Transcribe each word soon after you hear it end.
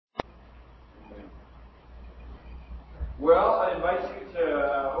Well, I invite you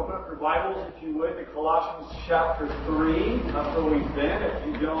to open up your Bibles, if you would, to Colossians chapter 3. That's where we've been. If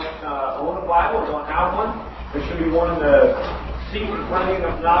you don't own a Bible or don't have one, there should be one in the seat in front of you.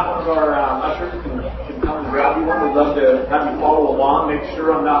 If not, one of our ushers can come and grab you one. We'd love to have you follow along. Make sure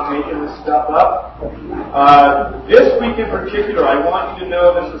I'm not making this stuff up. This week in particular, I want you to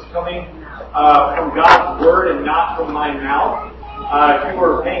know this is coming from God's Word and not from my mouth. If you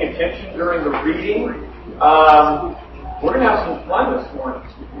were paying attention during the reading, we're going to have some fun this morning.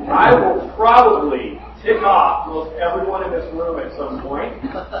 I will probably tick off most everyone in this room at some point.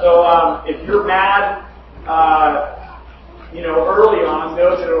 So if you're mad, early on,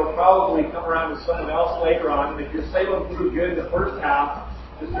 know that it will probably come around to someone else later on. And if you're sailing through good in the first half,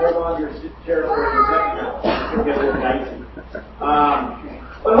 just hold on to your chair for the second half. It's going to get a little dicey.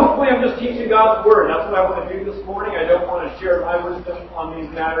 But hopefully I'm just teaching God's Word. That's what I want to do this morning. I don't want to share my wisdom on these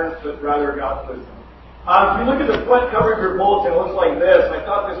matters, but rather God's wisdom. If you look at the front cover of your bulletin, it looks like this. I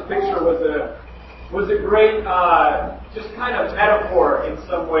thought this picture was a great, just kind of metaphor in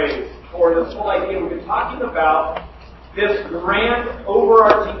some ways for this whole idea. We've been talking about this grand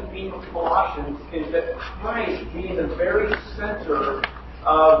overarching theme of Colossians is that Christ being the very center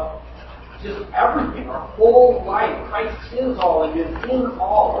of just everything, our whole life. Christ is all and is in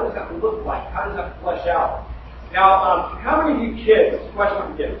all. What does that look like? How does that flesh out? Now, how many of you kids, question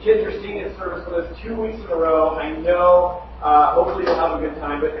for kids, kids are seeing this service with us 2 weeks in a row. I know, hopefully you'll have a good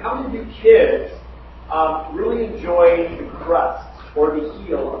time, but how many of you kids really enjoy the crust or the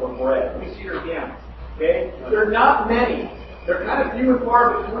heel of a bread? Let me see your hands, okay? There are not many. They're kind of few and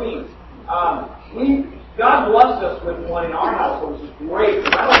far between. God blessed us with one in our household, which is great,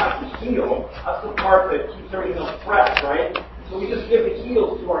 because I don't like the heel. That's the part that keeps everything else fresh, right? So we just give the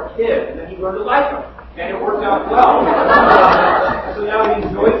heels to our kid, and then he learned to like them. And it worked out well. So now he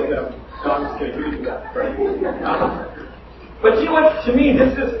enjoys them. No, I'm just kidding. We didn't do that. But you know what? To me,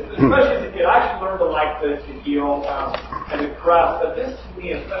 this is, especially as a kid, I actually learned to like the heel and the crust. But this, to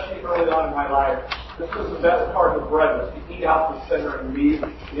me, especially early on in my life, this was the best part of the bread, was to eat out the center and leave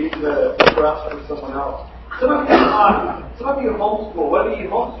the crust for someone else. Some of you homeschool, whether you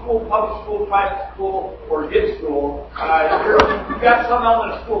homeschool, public school, private school, or did school, you've got some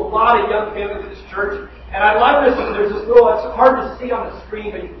element of school. A lot of young families in this church, and I love this. There's this little, it's hard to see on the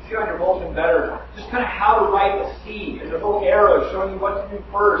screen, but you can see on your bulletin better, just kind of how to write a C, and there's little arrows showing you what to do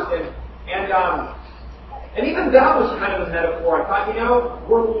first, and even that was kind of a metaphor. I thought,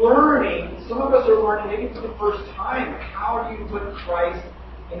 we're learning, some of us are learning maybe for the first time, how do you put Christ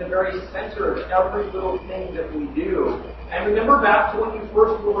in the very center of every little thing that we do. And remember back to when you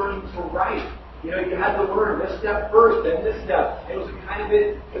first were learning to write. You had to learn this step first, then this step. It was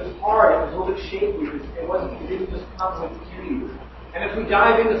it was hard, it was a little bit shaky, it didn't just come with you. And as we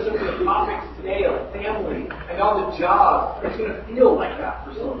dive into some of the topics today of family and on the job, it's going to feel like that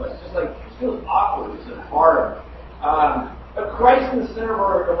for some of us. Just like, it feels awkward, it's hard. But Christ in the center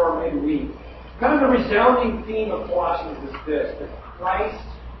of our midweek. Kind of the resounding theme of Colossians is this, that Christ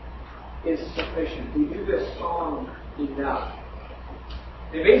is sufficient. We do this song enough.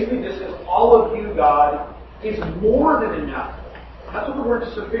 It basically just says, all of you, God, is more than enough. That's what the word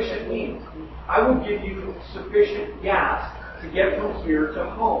sufficient means. I will give you sufficient gas to get from here to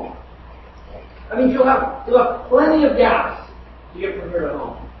home. That means you'll have plenty of gas to get from here to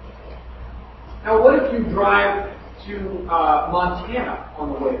home. Now, what if you drive to Montana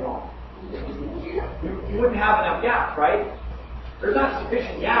on the way home? You wouldn't have enough gas, right? There's not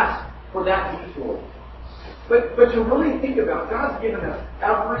sufficient gas for that detour. But to really think about, God's given us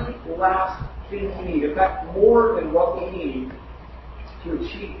every last thing we need. In fact, more than what we need to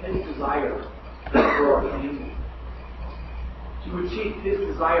achieve His desire for our family. To achieve His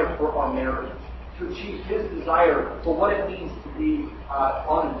desire for our marriage. To achieve His desire for what it means to be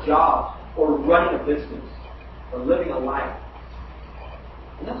on a job, or running a business, or living a life.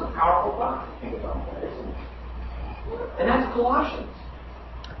 And that's a powerful thought to think about that, isn't it? And that's Colossians.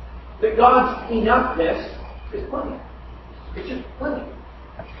 That God's enoughness is plenty. It's just plenty.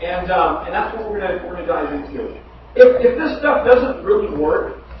 And that's what we're going to dive into. If this stuff doesn't really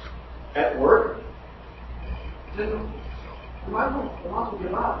work at work, then you might as well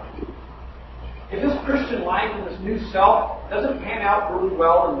give up. If this Christian life and this new self doesn't pan out really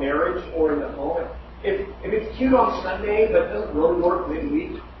well in marriage or in the home, if it's cute on Sunday but doesn't really work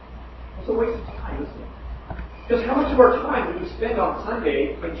midweek, it's a waste of time, isn't it? Because how much of our time do we spend on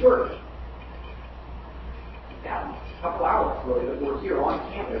Sunday in church? Yeah, a couple hours really that we're here on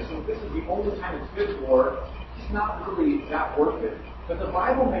campus. And if this is the only time it's good for, it's not really that worth it. But the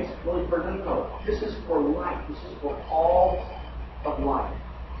Bible makes it really clear, no. This is for life. This is for all of life.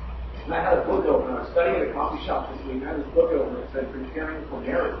 And I had a book open. I was studying at a coffee shop this week, and I had this book open that said Preparing for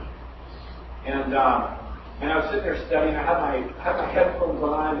Marriage. And I was sitting there studying. I had my headphones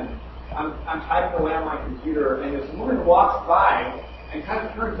on, and I'm typing away on my computer, and this woman walks by and kind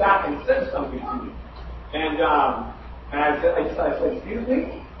of turns back and says something to me. And I said, excuse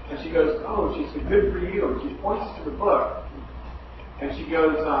me? And she goes, oh, she said, good for you. And she points to the book. And she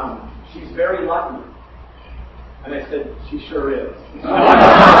goes, she's very lucky. And I said, she sure is.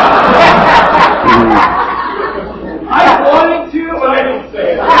 I wanted to, but I didn't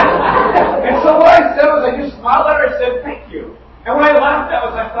say it. And so what I said was, I just smiled at her and said, thank you. And what I laughed at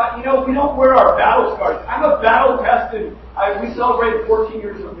was, I thought, we don't wear our battle scars. I'm a battle-tested. We celebrated 14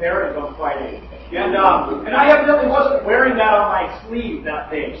 years of marriage on Friday. And I evidently wasn't wearing that on my sleeve that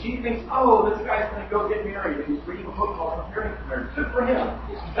day. She thinks, oh, this guy's going to go get married, and he's reading a book called Preparing for Marriage. Good for him.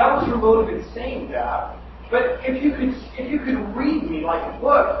 That was her motive in saying that. But if you could read me like a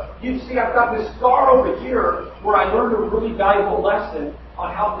book, you'd see I've got this scar over here where I learned a really valuable lesson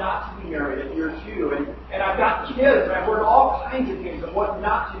on how not to be married at year 2. And I've got kids, and I've learned all kinds of things of what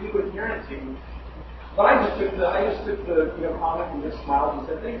not to do with parenting. But I just took the comment and just smiled and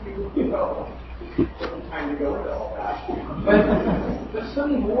said, thank you. Wasn't time to go into all that. But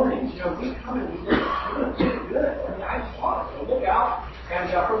Sunday mornings, we come and we look good. I mean, I just want to look out, and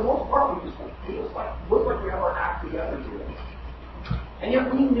for the most part, we just look like we have our act together here. And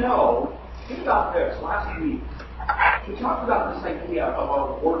yet we know, think about this, last week, we talked about this idea of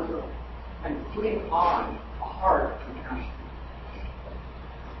our wardrobe and putting on a heart of compassion.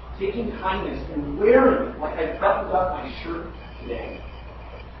 Taking kindness and wearing it like I buttoned up my shirt today.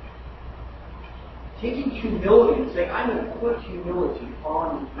 Taking humility and saying, I'm going to put humility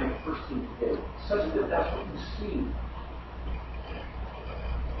on my person today, such that that's what you see.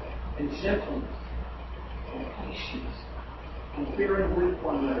 And gentleness, and patience, and bearing with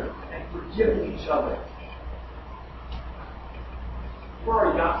one another, and forgiving each other. For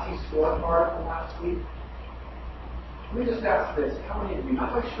our Yahtzee scorecard from last week, let me just ask this. How many of you,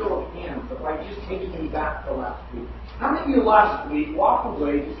 not by show of hands, but by just taking me back to last week, how many of you last week walked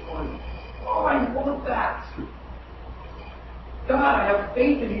away just going, oh, I want that. God, I have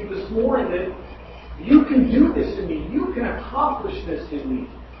faith in you this morning that you can do this in me. You can accomplish this in me.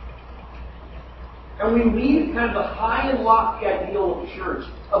 And we leave kind of the high and lofty ideal of church,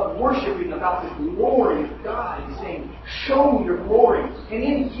 of worshiping about the glory of God and saying, show me your glory. And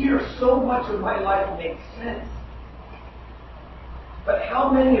in here, so much of my life makes sense. But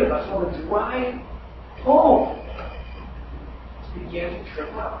how many of us on the drive home began to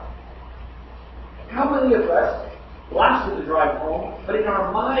trip up? How many of us lasted the drive home, but in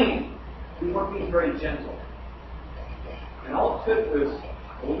our mind, we weren't being very gentle? And all it took was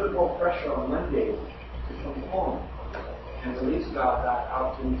a little bit more pressure on Monday to come home and release about that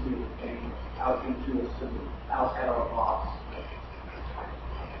out into at our boss.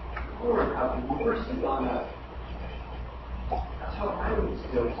 Lord, have mercy on us. That's how I would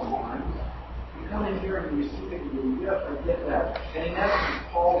feel sometimes. You come in here and you receive it and you get that. And in essence,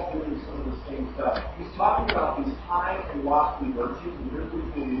 Paul's doing some of the same stuff. He's talking about these high and lofty virtues, and here's what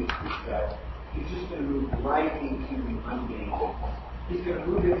he's going to do with that. He's just going to move right into the mundane. He's going to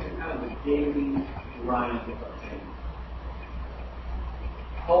move into kind of the daily grind of things.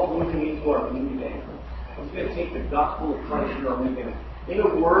 Paul's moving into our minivan. He's going to take the gospel of Christ into our minivan. In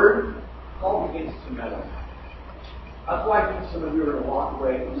a word, Paul begins to meddle. That's why I think some of you are going to walk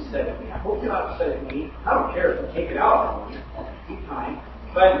away and upset at me. I hope you're not upset at me. I don't care if you take it out on me. Be kind.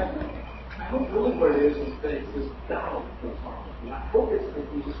 But I hope really what it is that it's this battle that goes on. And I hope it's that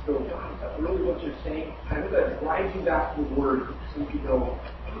you just go, God, is that really what you're saying? And I hope that drives you back to the Word so you go, oh,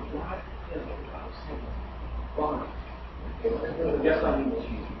 God is what God is saying. Fine. Yes, I need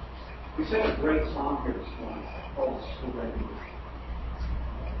Jesus. We sang a great song here this morning called Surrender.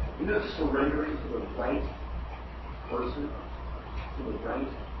 You know, surrendering to the right person, to the right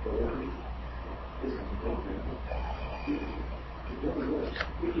delivery, is amazing.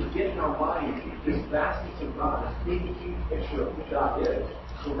 We can get in our mind this vastness of God, this big, huge picture of who God is,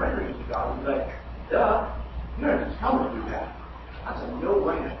 surrendering to God, and be like, duh, you don't have to tell me to do that. That's a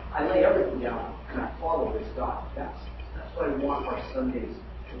no-brainer. I lay everything down and I follow this God. That's what I want our Sundays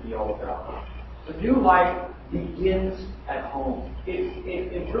to be all about. The new life begins at home.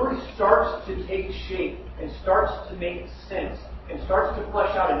 It really starts to take shape and starts to make sense and starts to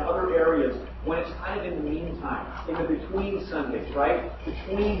flesh out in other areas when it's kind of in the meantime, in the between Sundays, right?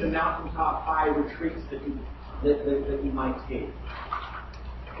 Between the mountaintop high retreats that you might take.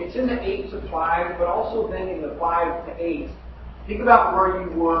 It's in the 8 to 5, but also then in the 5 to 8. Think about where you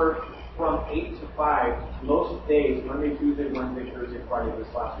were from 8 to 5 most days, Monday, Tuesday, Wednesday, Thursday, Friday this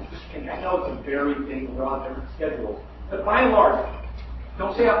last week. Just kidding. I know it's a very big, we're on different schedules. But by and large,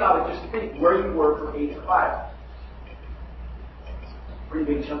 don't say out loud, but just think where you were from 8 to 5.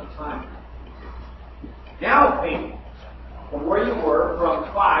 Pretty big chunk of time. Now think from where you were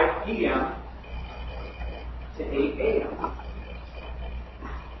from 5 p.m. to 8 a.m.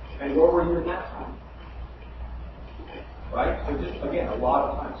 And where were you in that time? Right? So just, again, a lot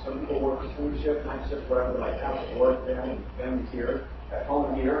of time. Some people work a swing shift, night shift, whatever, like have at work, families here, at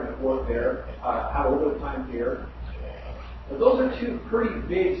home here, and at work there, have overtime here. But those are two pretty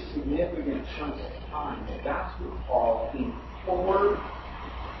big, significant chunks of time. And that's what Paul, in 4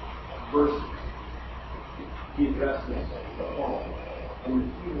 verses, he addresses the home. And in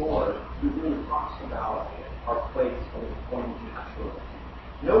a few more, he really talks about our place when it's going to natural.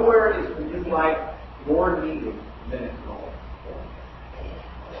 Nowhere is the new life more needed than at home.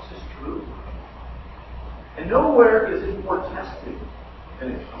 That's just true. And nowhere is it more tested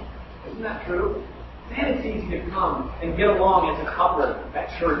than at home. Isn't that true? Man, it's easy to come and get along as a couple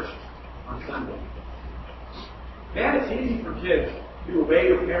at church on Sunday. Man, it's easy for kids to obey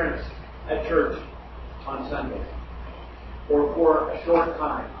their parents at church on Sunday. Or for a short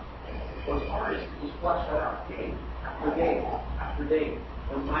time. What's hard is to just flesh that out day after day after day.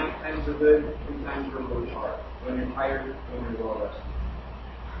 When times are good, when times are really hard. When you're tired, when you're well rested.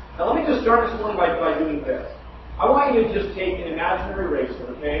 Now let me just start this morning by doing this. I want you to just take an imaginary eraser,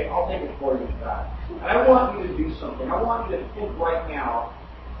 okay? I'll take it for you in fact. And I want you to do something. I want you to think right now,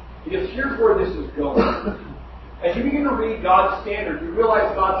 because here's where this is going. As you begin to read God's standard, you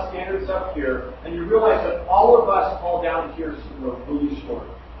realize God's standard's up here, and you realize that all of us fall down here really short.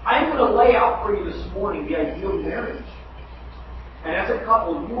 I'm going to lay out for you this morning the ideal marriage. And as a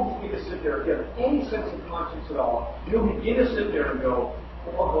couple, you will begin to sit there, if you have any sense of conscience at all, you'll begin to sit there and go,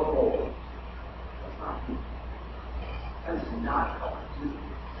 oh. That's not true. That is not how I do it.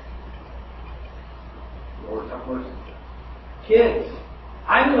 Lord have mercy. Kids,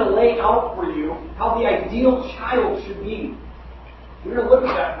 I'm going to lay out for you how the ideal child should be. You're going to look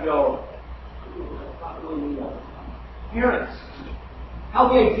at that and go, that's not really me. Parents, how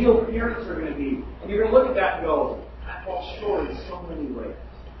the ideal parents are going to be. And you're going to look at that and go, I fall short in so many ways.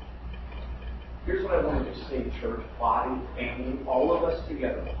 Here's what I want to just say, church, body, family, all of us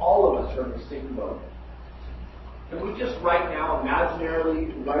together. All of us are in the same boat. Can we just right now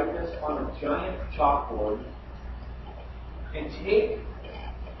imaginarily write this on a giant chalkboard and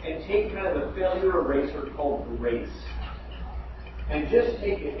take kind of a failure eraser called grace and just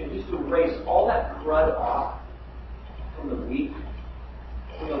take it and just erase all that crud off from the week,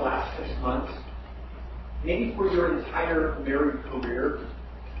 from the last 6 months, maybe for your entire married career.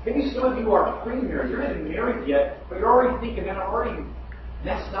 Maybe some of you are pre-married. You're not even married yet, but you're already thinking, man, I've already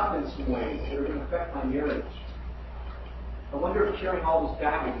messed up in some ways that are going to affect my marriage. I wonder if carrying all this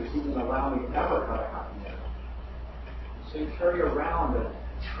baggage is even allow me to ever have a happy marriage. So you carry around a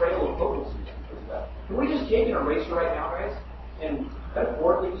trail of hopelessness because of that. Can we just take an eraser right now, guys, and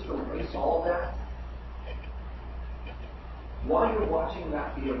metaphorically just erase all of that? While you're watching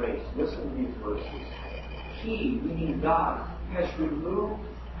that be erased, listen to these verses. He, meaning God, has removed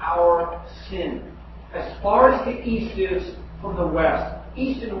our sin as far as the east is from the west.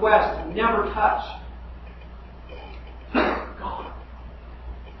 East and west never touch. God.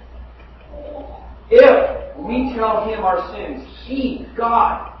 If we tell Him our sins, He,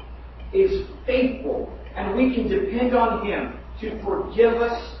 God, is faithful, and we can depend on Him to forgive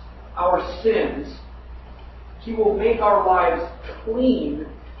us our sins. He will make our lives clean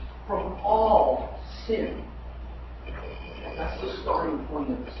from all sin. That's the starting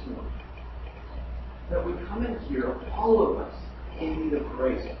point of this morning. That we come in here, all of us, in need of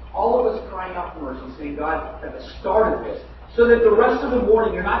grace. All of us crying out for mercy, saying, God, at the start of this, so that the rest of the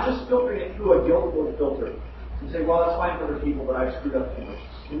morning you're not just filtering it through a guilt filter and say, well, that's fine for other people, but I've screwed up too much.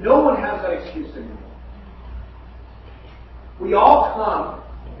 No one has that excuse anymore. We all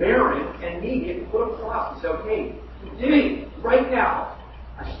come barren and needy at the foot of the cross and say, okay, today, right now,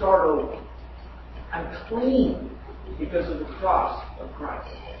 I start over. I'm clean because of the cross of Christ.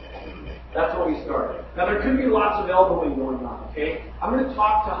 That's where we started. Now, there could be lots of elbowing going on, okay? I'm going to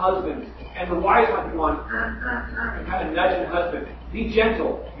talk to husbands, and the wives might be going, and kind of nudging the husband. Be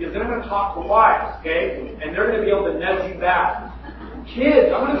gentle, because they're going to talk to wives, okay? And they're going to be able to nudge you back.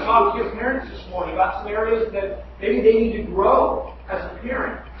 Kids, I'm going to talk to your parents this morning about some areas that maybe they need to grow as a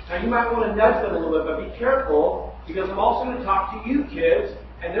parent. Now, you might want to nudge them a little bit, but be careful, because I'm also going to talk to you kids,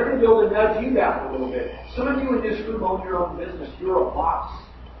 and they're going to be able to nudge you back a little bit. Some of you in this room own your own business. You're a boss.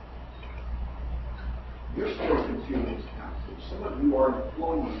 you're spoken to in this passage. Some of you are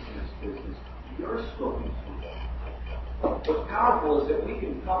employees in this business. You're spoken to. What's powerful is that we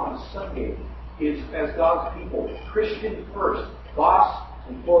can come on Sunday as God's people, Christian first, boss,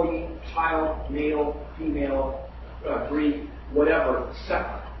 employee, child, male, female, Greek, whatever,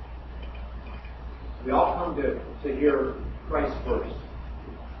 second. We all come to hear Christ first.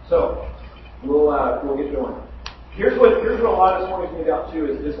 So, we'll get going. Here's what a lot of this morning's made out too,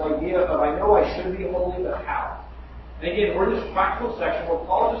 is this idea of I know I should be holy, but how? And again, we're in this practical section where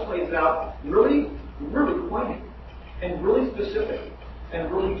Paul just lays it out really, really pointed and really specific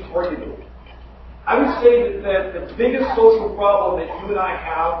and really targeted. I would say that the biggest social problem that you and I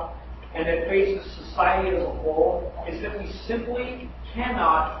have and that faces society as a whole is that we simply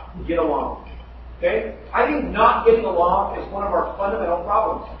cannot get along. Okay? I think not getting along is one of our fundamental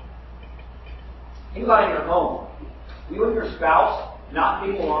problems. Think about it in your home. You and your spouse not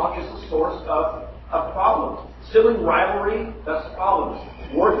getting along is the source of problems. Sibling rivalry, that's a problem.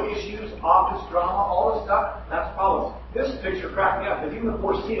 Work issues, office drama, all this stuff, that's a problem. This picture cracked me up because even the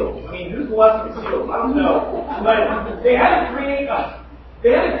four seals. I mean, who's molesting seals? I don't know. But they had to create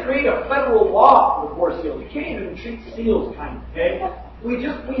a federal law for the four seals. You can't even treat seals kind of, okay?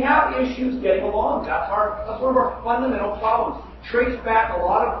 We have issues getting along. That's one of our fundamental problems. Trace back a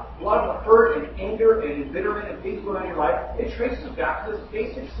lot of the hurt and anger and embitterment and things going on in your life. It traces back to this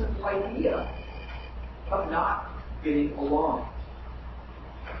basic simple idea of not getting along.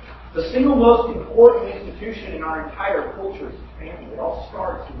 The single most important institution in our entire culture is family. It all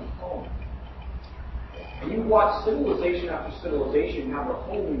starts in the home. And you watch civilization after civilization have a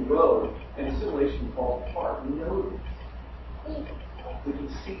whole new road, and civilization falls apart. We know this. We can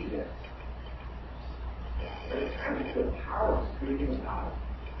see this. But it's kind of feel powerless to do anything about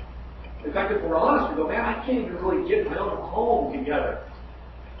it. In fact, if we're honest, we go, man, I can't even really get my own home together,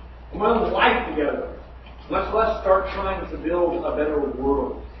 my own life together, much less start trying to build a better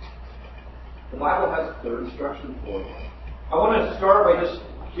world. The Bible has a clear instruction for it. I want to start by just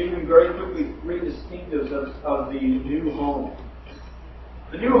giving you very quickly three distinctives of the new home.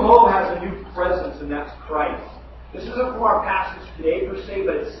 The new home has a new presence, and that's Christ. This isn't from our passage today per se,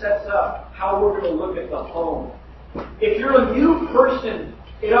 but it sets up how we're going to look at the home. If you're a new person,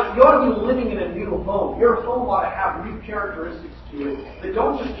 you ought to be living in a new home. Your home ought to have new characteristics to it that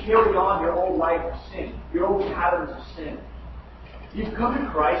don't just carry on your old life of sin, your old patterns of sin. You've come to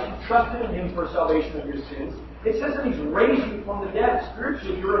Christ, you've trusted in Him for salvation of your sins. It says that He's raised you from the dead.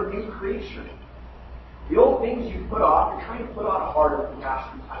 Spiritually, you're a new creature. The old things you put off, you're trying to put on a heart of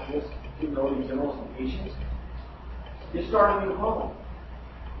compassion, kindness, humility, gentleness, and patience. You start a new home.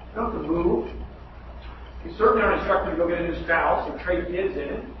 You don't have to move. You certainly aren't instructed to go get a new spouse or trade kids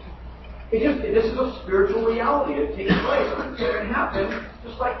in. This is a spiritual reality that takes place. It's going to happen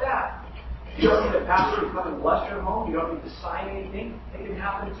just like that. You don't need a pastor to come and bless your home. You don't need to sign anything. It can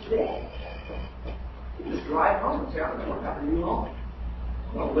happen today. You just drive home and say, I'm going to have a new home.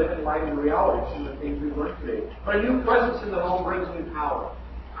 I'm going to live in light of the reality of some of the things we've learned today. But a new presence in the home brings new power.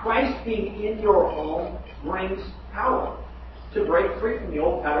 Christ being in your home brings power to break free from the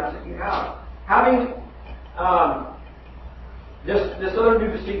old patterns that you have. Having this other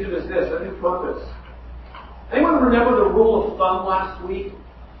new distinctive is this, a new purpose. Anyone remember the rule of thumb last week?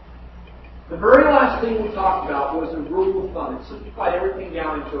 The very last thing we talked about was the rule of thumb. It simplified everything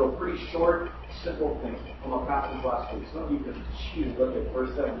down into a pretty short, simple thing from our passage last week. Some of you can choose to look at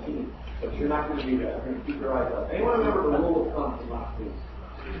verse 17, but you're not going to do that. You're going to keep your eyes up. Anyone remember the rule of thumb from last week?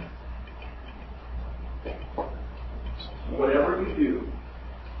 Whatever you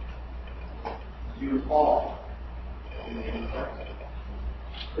do all in the name of Christ.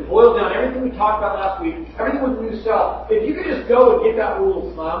 It boils down everything we talked about last week, everything with new self. If you could just go and get that rule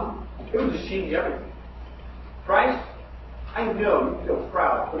of thumb, it would just change everything. Christ, I know you feel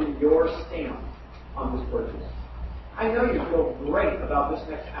proud putting your stamp on this purchase. I know you feel great about this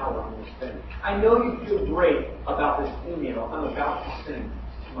next hour I'm going to spend. I know you feel great about this email I'm about to send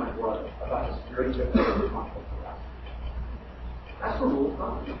to my brother about this very difficult conflict. That's the rule of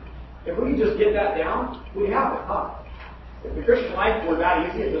thumb. If we could just get that down, we'd have it, huh? If the Christian life were that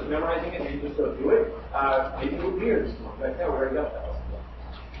easy as just memorizing it and you just go do it, maybe it would be here this morning. Like that, we already got that.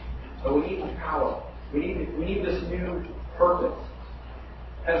 But we need the power. We need this new purpose.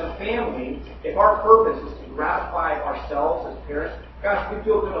 As a family, if our purpose is to gratify ourselves as parents, gosh, we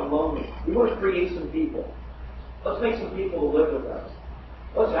feel kind of lonely. We want to create some people. Let's make some people to live with us.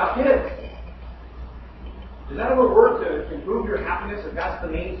 Let's have kids. Does that ever work to improve your happiness if that's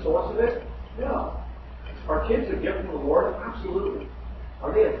the main source of it? No. Are kids a gift from the Lord? Absolutely.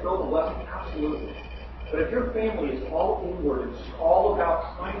 Are they a thrill and blessing? Absolutely. But if your family is all inward and just all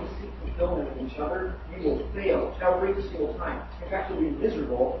about trying to seek fulfillment in each other, you will fail every single time. In fact, you'll be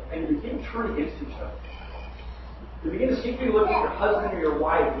miserable and you begin to turn against each other. You begin to secretly look at your husband or your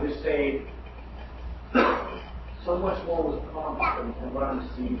wife and just say, so much more was promised than what I'm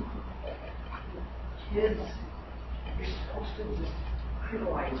receiving. Kids, you're supposed to just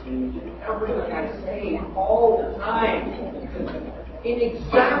idolize me and do everything I say all the time in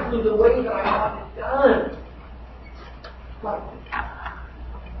exactly the way that I want it done.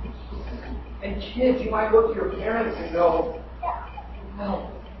 And kids, you might look at your parents and go,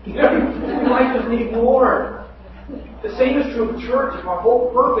 well, you might just need more. The same is true of the church. If our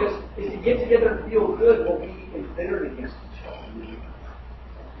whole purpose is to get together and feel good, we'll be embittered against each other.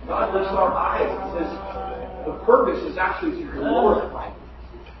 God lifts our eyes and says, the purpose is actually to glorify you.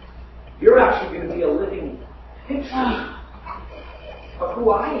 You're actually going to be a living picture of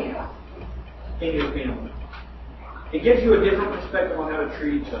who I am in your family. It gives you a different perspective on how to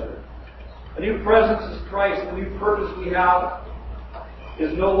treat each other. A new presence is Christ. The new purpose we have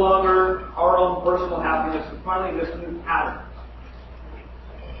is no longer our own personal happiness, but finally this new pattern.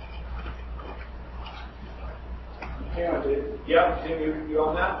 Yeah, Tim, you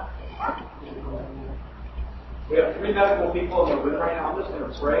on that? We have 3 medical people in the room right now. I'm just going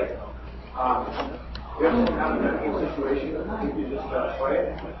to pray. We have some kind of medical situation. I think you just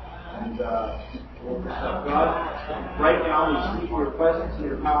pray. And we'll God, right now we speak your presence and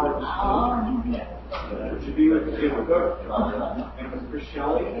your power in this room. Which would be with David Cook and with Chris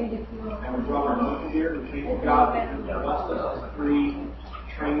Shelley and with Robert Duncan here. We thank you, God, that you have blessed us as 3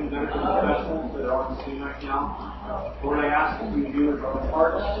 trained medical professionals that are on the scene right now. Lord, I ask that you do with our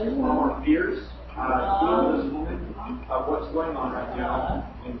hearts, our fears, heal this woman of what's going on right now,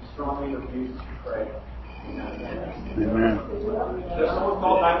 and strongly of Jesus we pray. Amen. Does someone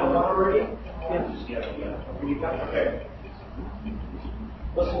call 911 already? Okay.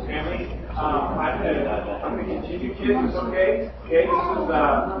 Listen, family, I'm going to continue, kids. It's okay. Okay, this is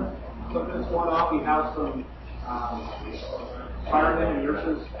something that's going on. We have some firemen and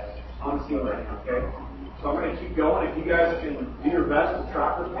nurses on scene right now, okay? So I'm going to keep going. If you guys can do your best to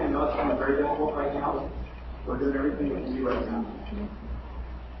track with me, I know it's going to be very difficult right now. We're doing everything we can do right now.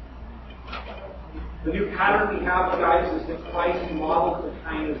 The new pattern we have, guys, is that Christ models the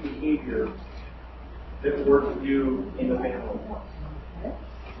kind of behavior that we're to do in the family.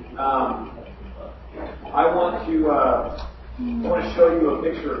 I want to show you a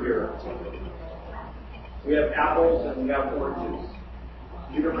picture here. We have apples and we have oranges.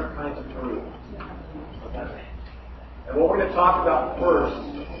 2 different kinds of fruit. And what we're going to talk about first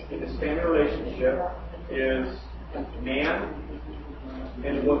in this family relationship is man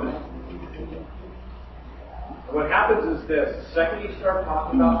and woman. And what happens is this: the second you start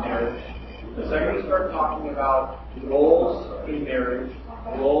talking about marriage, the second you start talking about roles in marriage,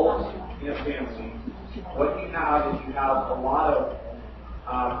 roles in a family, what you have is you have a lot of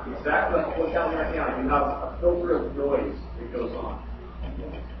exactly like what's down right now. You have a filter of noise that goes on.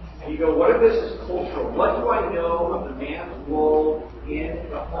 And you go, what if this is cultural? What do I know of the man's role in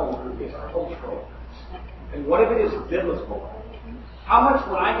the home is cultural? And what if it is biblical? How much,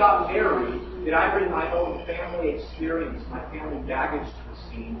 when I got married, did I bring my own family experience, my family baggage to the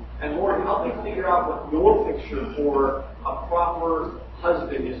scene? And Lord, help me figure out what your picture for a proper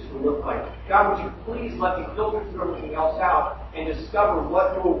husband is to look like. God, would you please let me filter through everything else out and discover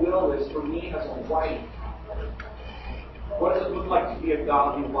what your will is for me as a wife? What does it look like to be a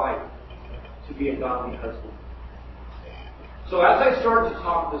godly wife? To be a godly husband? So as I start to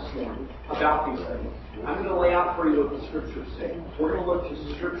talk this morning about these things, I'm going to lay out for you what the Scriptures say. We're going to look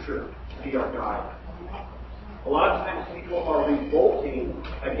to Scripture to be our guide. A lot of times people are revolting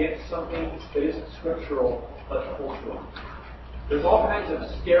against something that isn't scriptural but cultural. There's all kinds of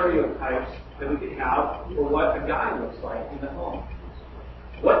stereotypes that we can have for what a guy looks like in the home.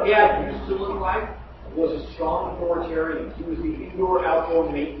 What Dad used to look like was a strong authoritarian. He was the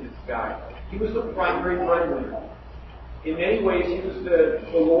indoor-outdoor maintenance guy. He was the primary breadwinner. In many ways, he was the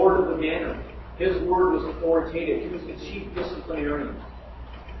lord of the manor. His word was authoritative. He was the chief disciplinarian.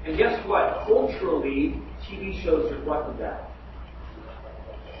 And guess what? Culturally, TV shows reflected that.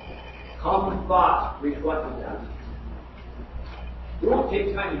 Common thought reflected that. We won't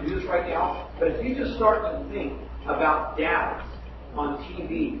take time to do this right now, but if you just start to think about dads on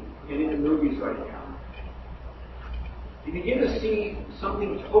TV and in the movies right now, you begin to see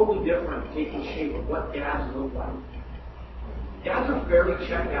something totally different taking shape of what dads look like. Dads are fairly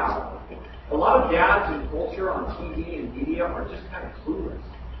checked out. A lot of dads in culture on TV and media are just kind of clueless.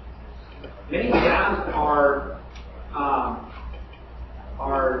 Many dads are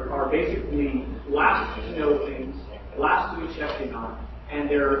are basically last to know things, last to be checked in on, and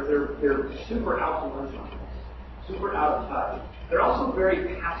they're super out to lunch on things, super out of touch. They're also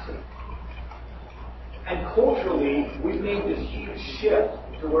very passive. And culturally, we've made this huge shift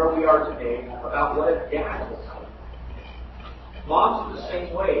to where we are today about what a dad looks like. Moms are the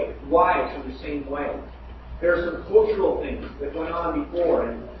same way. Wives are the same way. There are some cultural things that went on before,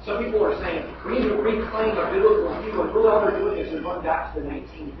 and some people are saying, we need to reclaim a biblical view, and really all they're doing is they're going back to the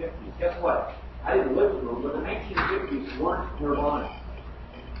 1950s. Guess what? I didn't live through them, but the 1950s weren't nirvana.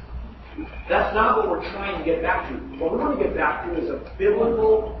 That's not what we're trying to get back to. What we want to get back to is a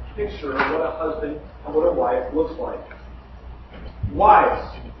biblical picture of what a husband and what a wife looks like.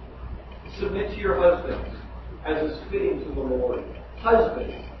 Wives, submit to your husbands as is fitting to the Lord.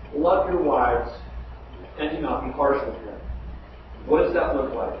 Husbands, love your wives and do not be harsh with them. What does that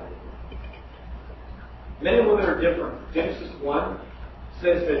look like? Men and women are different. Genesis 1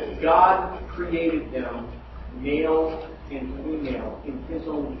 says that God created them male and female in His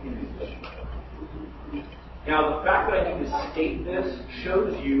own image. Now, the fact that I need to state this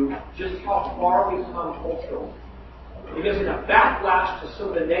shows you just how far we've come culturally. Because in a backlash to some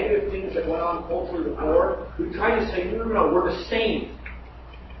of the negative things that went on culturally before, we tried to say, no, we're the same.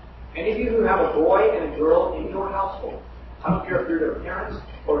 Any of you who have a boy and a girl in your household, I don't care if they're their parents,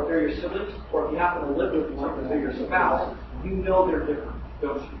 or if they're your siblings, or if you happen to live with one because they're your spouse, you know they're different,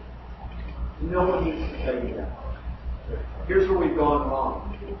 don't you? No one needs to tell you that. Here's where we've gone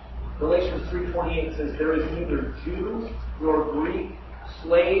wrong. Galatians 3:28 says, there is neither Jew nor Greek,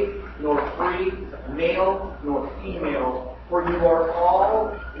 slave nor free, male nor female, for you are all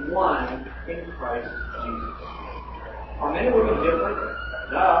one in Christ Jesus. Are men and women different?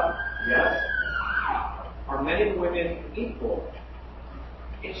 Duh. Yes. Are men and women equal?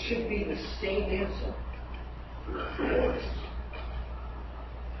 It should be the same answer. Yes.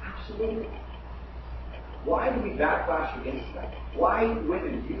 Absolutely. Why do we backlash against that? Why,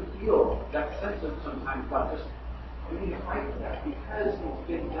 women, do you feel that sense of sometimes about this? We need to fight for that because it's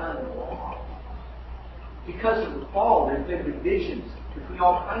been done wrong. Because of the fall, there's been divisions between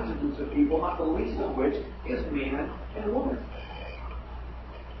all kinds of groups of people, not the least of which is man and woman.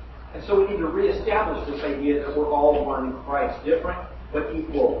 And so we need to reestablish this idea that we're all one in Christ, different but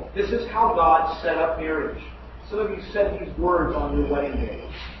equal. This is how God set up marriage. Some of you said these words on your wedding day,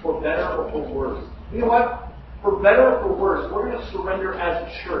 for better or for worse. You know what? For better or for worse, we're going to surrender as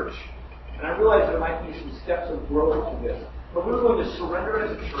a church. And I realize there might be some steps of growth to this. But we're going to surrender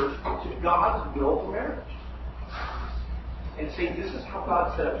as a church to God's will for marriage. And say, this is how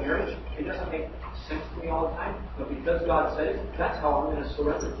God set up marriage. It doesn't make sense to me all the time, but because God said it, that's how I'm going to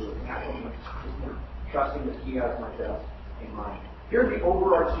surrender to it. And that's what I'm trusting that He has my best in mind. Here are the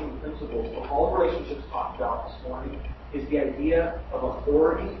overarching principles of all relationships talked about this morning is the idea of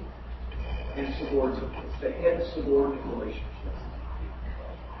authority and subordinate. It's the head-subordinate relationship.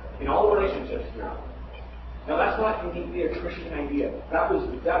 In all relationships here. Now that's not uniquely a Christian idea. That was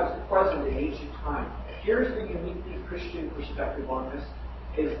present in ancient times. Here's the uniquely Christian perspective on this,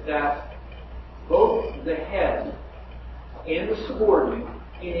 is that both the head and the subordinate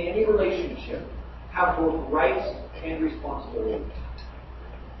in any relationship have both rights and responsibilities.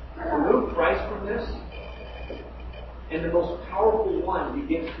 Remove Christ from this, and the most powerful one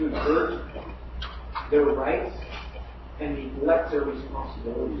begins to exert their rights and neglect their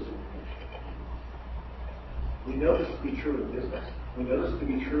responsibilities. We know this to be true in business. We know this to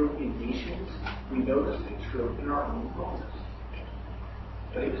be true in nations. We know this to be true in our own homes.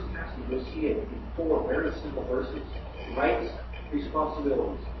 But in this passage, we'll see it in 4 very simple verses. Rights,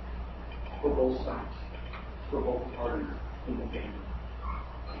 responsibilities for both sides, for both parties in the family.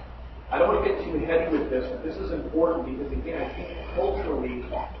 I don't want to get too heavy with this, but this is important because, again, I think culturally,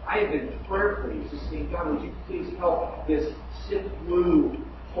 I have been prayerfully just saying, God, would you please help this sift through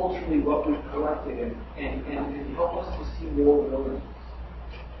culturally what we've collected and help us to see more willingness.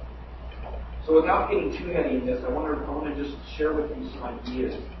 So without getting too heavy in this, I want to just share with you some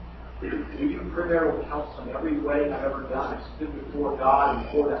ideas. We do premarital counseling. Every wedding I've ever done, I've stood before God and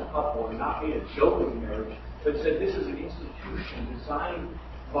before that couple and not made a joke of marriage, but said this is an institution designed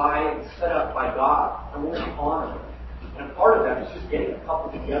by and set up by God. I want to honor it. And part of that is just getting a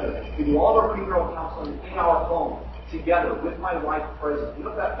couple together. We do all of our premarital counseling in our home, together, with my wife present. You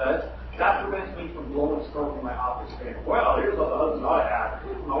know what that does? That prevents me from blowing smoke in my office saying, well, here's what the husband I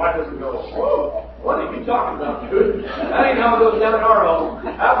had. My wife doesn't go, whoa, what are you talking about, dude? That ain't how it goes down in our home.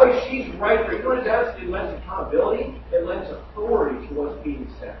 That way she's right there. You know what it does? It lends accountability. It lends authority to what's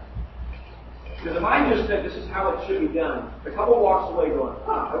being said. Because if I just said this is how it should be done, the couple walks away going,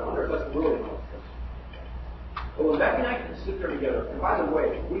 I wonder if that's really how it's done. But when Becky and I can sit there together, and by the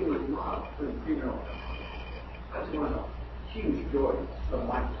way, we would love for the female. That's one of the huge joys of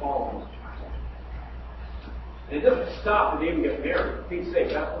my call. And it doesn't stop the day we get married. For Pete's sake,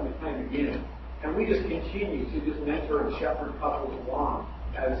 that's when the time begins. And we just continue to just mentor and shepherd couples along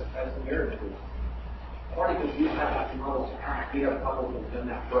as the marriage goes. Partly because we've had that model to act. We have couples that have done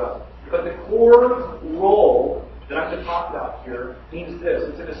that for us. But the core role that I'm going to talk about here means this.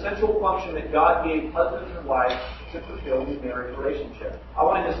 It's an essential function that God gave husbands and wives to fulfill in marriage relationship. I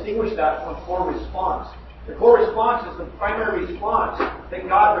want to distinguish that from a core response. The core response is the primary response that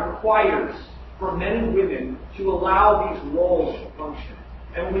God requires for men and women to allow these roles to function.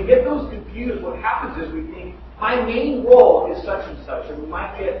 And when we get those confused, what happens is we think, my main role is such and such, and we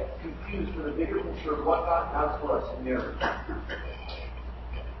might get confused for the bigger picture of what God has for us in marriage.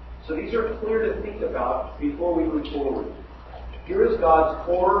 So these are clear to think about before we move forward. Here is God's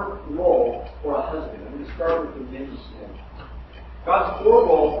core role for a husband. I'm going to start with the men's role. God's core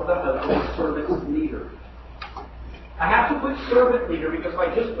role for the husband is servant leader. I have to put servant leader because if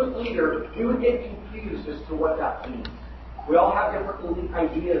I just put leader, we would get confused as to what that means. We all have different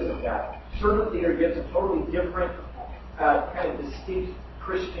ideas of that. Servant leader gives a totally different, kind of distinct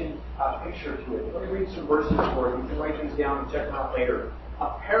Christian picture to it. Let me read some verses for you. You can write these down and check them out later.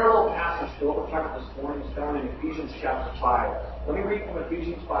 A parallel passage to what we're talking about this morning is found in Ephesians chapter 5. Let me read from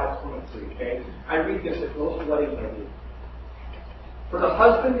Ephesians 5:23, okay? I read this at most weddings I do. For the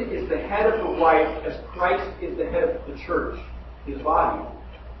husband is the head of the wife as Christ is the head of the church, his body,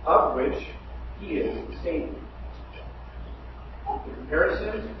 of which he is the Savior. The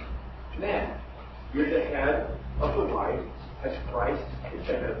comparison, men, you're the head of the wife as Christ is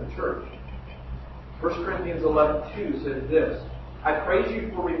the head of the church. 1 Corinthians 11:2 says this, I praise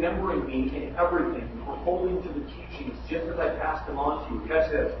you for remembering me in everything, for holding to the teachings just as I passed them on to you. Catch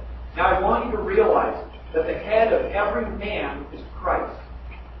this. Now I want you to realize that the head of every man is Christ,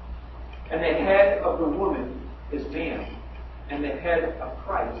 and the head of the woman is man, and the head of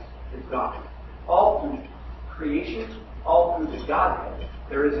Christ is God. All through creation, all through the Godhead,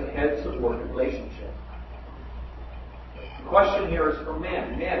 there is a head-subordinate relationship. The question here is for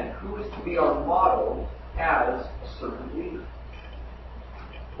men. Men, who is to be our model as a servant leader?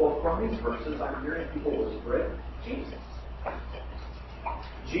 Well, from these verses, I'm hearing people whisper it, Jesus.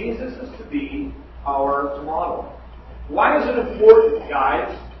 Jesus is to be our model. Why is it important,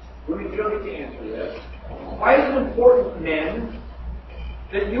 guys? You don't need to answer this. Why is it important, men,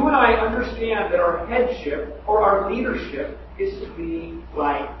 that you and I understand that our headship or our leadership is to be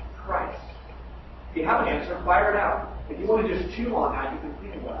like Christ? If you have an answer, fire it out. If you want to just chew on that, you can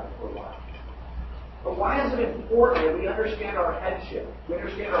think about it for a while. But why is it important that we understand our headship, we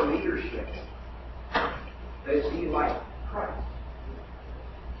understand our leadership, that it's to be like Christ?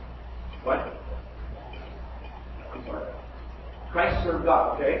 What? I'm sorry. Christ served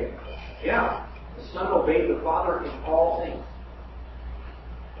God, okay? Yeah. The Son obeyed the Father in all things.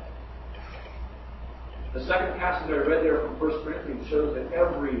 The second passage I read there from 1 Corinthians shows that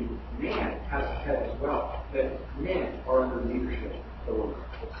every man has a head as well. That men are under leadership of the Lord.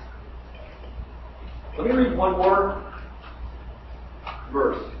 Let me read one more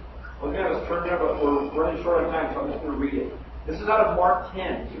verse. I'm going to have us turn there, but we're running short on time, so I'm just going to read it. This is out of Mark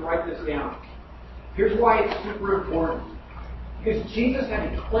 10. You can write this down. Here's why it's super important. Because Jesus had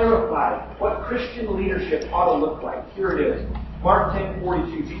to clarify what Christian leadership ought to look like. Here it is. Mark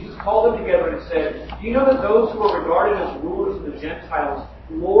 10:42. Jesus called them together and said, do you know that those who are regarded as rulers of the Gentiles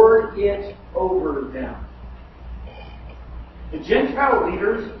lord it over them? The Gentile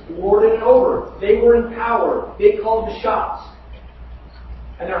leaders lorded it over. They were in power. They called the shots.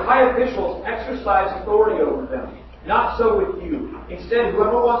 And their high officials exercised authority over them. Not so with you. Instead,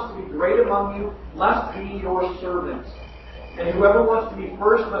 whoever wants to be great among you must be your servant. And whoever wants to be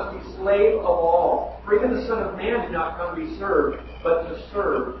first must be slave of all. For even the Son of Man did not come to be served, but to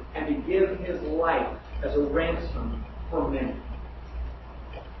serve and to give his life as a ransom for many.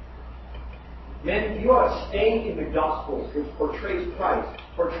 Men, you ought to stay in the Gospels, which portrays Christ,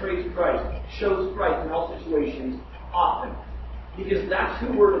 shows Christ in all situations often. Because that's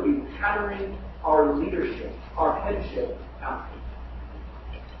who we're to be patterning our leadership, our headship after.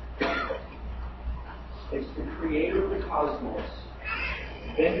 It's the creator of the cosmos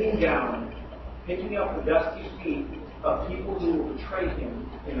bending down, picking up the dusty feet of people who will betray him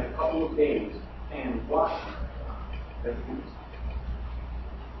in a couple of days and washing their feet.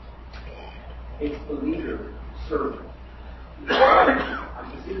 It's the leader, servant.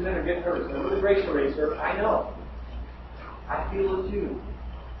 I'm just sitting there getting nervous. Remember the grace eraser? I know. I feel it too.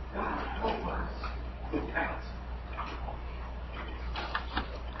 God, help us with that.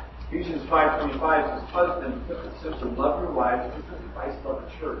 Ephesians 5:25 says, husbands, just as simply love your wives just as Christ loved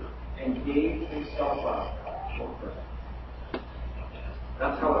the church and gave himself up for her.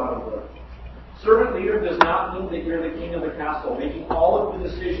 That's how it ought to work. Servant leader does not mean that you're the king of the castle, making all of the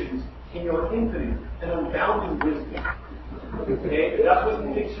decisions in your infinite and unbounded wisdom. Okay? That's what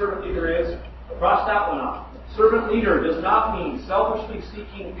you think servant leader is. Cross that one off. Servant leader does not mean selfishly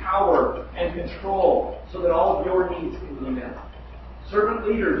seeking power and control so that all of your needs can be met. Servant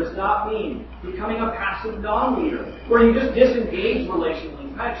leader does not mean becoming a passive non-leader, where you just disengage relationally.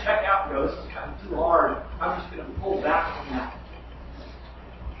 You kind of check out and go, this is kind of too hard. I'm just going to pull back from that.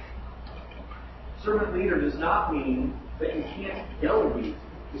 Servant leader does not mean that you can't delegate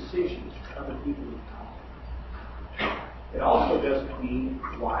decisions to other people in the house. It also doesn't mean,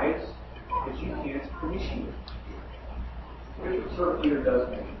 wives, that you can't initiate. Here's what servant leader does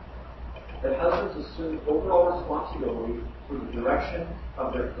mean. That husbands assume overall responsibility for the direction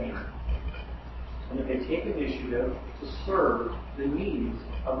of their family. And that they take initiative to serve the needs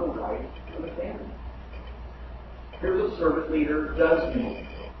of the wife of the family. Here's what servant leader does mean.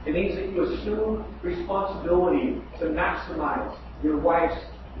 It means that you assume responsibility to maximize your wife's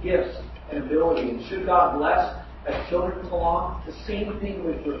gifts and ability. And should God bless, as children come along, the same thing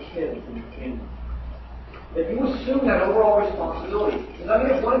with your kids and your family. That you assume that overall responsibility. Does that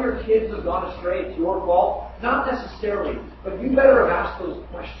mean if one of your kids has gone astray, it's your fault? Not necessarily. But you better have asked those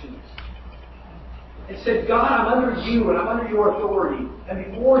questions. And said, God, I'm under you and I'm under your authority. And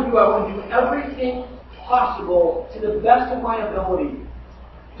before you, I want to do everything possible to the best of my ability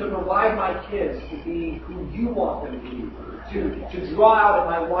to provide my kids to be who you want them to be. To draw out of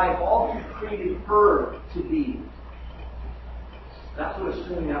my wife all you created her to be. That's what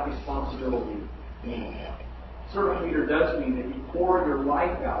assuming that responsibility means. Servant leader does mean that you pour your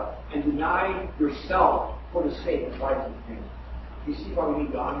life out and deny yourself for the sake of wife and family. Do you see why we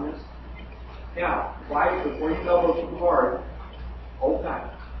need God in this? Now, wives, before you elbow too hard, hold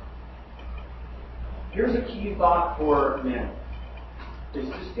tight. Here's a key thought for men. It's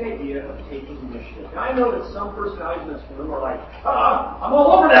just the idea of taking initiative. Now, I know that some personalities in this room are like, I'm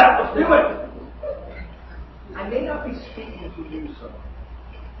all over that, let's do it. I may not be speaking to you, so.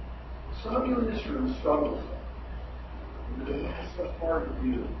 Some of you in this room struggle with that. That's so hard to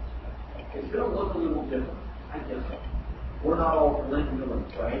do. It's going to look a little different. I get that. We're not all Glenn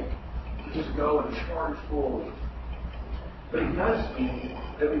Villains, right? To just go and charge forward. But it does mean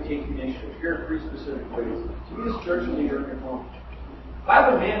that we take the initiative. Here are 3 specific ways. To be a spiritual leader in your home. If I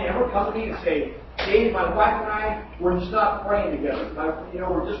have a man ever come to me and say, Dave, my wife and I, we're just not praying together.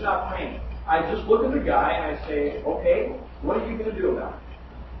 We're just not praying. I just look at the guy and I say, okay, what are you going to do about it?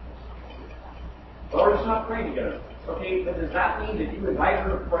 Well, we're just not praying together. Okay, but does that mean that you invite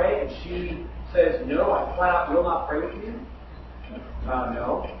her to pray and she says, no, I flat out will not pray with you?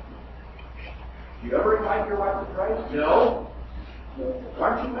 No. Do you ever invite your wife to pray? No. Why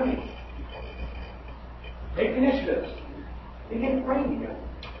aren't you praying? Take initiatives. Begin praying together.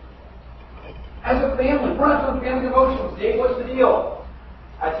 As a family, we're not doing family devotions. Dave, what's the deal?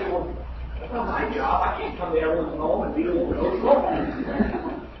 I say, well, that's not my job. I can't come to everyone's home and lead a little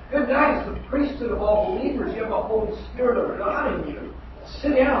devotional. Good night. It's the priesthood of all believers. You have the Holy Spirit of God in you.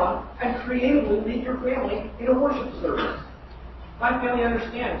 Sit down and creatively lead your family in a worship service. My family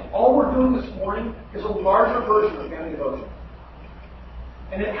understands. All we're doing this morning is a larger version of family devotion.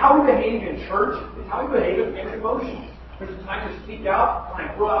 And then how we behave in church is how we behave in family devotion. There's a time to speak out, when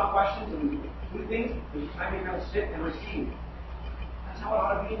I throw out questions and do things. There's a time to kind of sit and receive. That's how it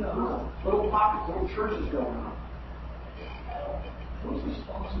ought to be in the home. Little pockets, little churches going on. Whose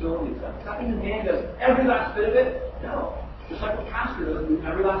responsibility is that? Does that mean the man does every last bit of it? No. Just like the pastor doesn't do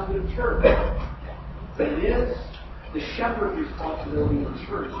every last bit of church. But it is the shepherd's responsibility in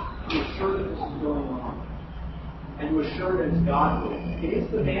church to assure that this is going on. And to assure that it's God's will. It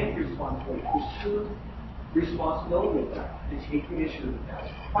is the man's responsibility to assume responsibility of that and take the initiative of that.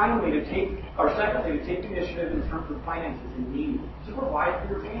 Secondly, to take the initiative in terms of finances and need to provide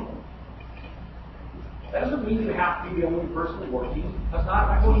for your family. That doesn't mean you have to be the only person working. That's not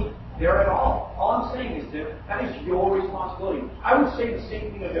actually there at all. All I'm saying is that is your responsibility. I would say the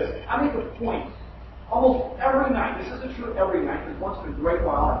same thing as this. I make a point almost every night. This isn't true every night, because once in a great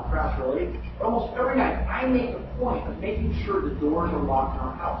while I crash early. But almost every night I make a point of making sure the doors are locked in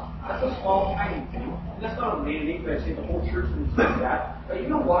our house. That's a small, tiny thing. And that's not a mandate that I say the whole church needs to do that. But you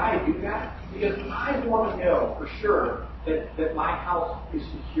know why I do that? Because I want to know for sure that my house is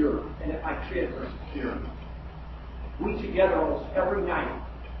secure and that my kids are secure. We together almost every night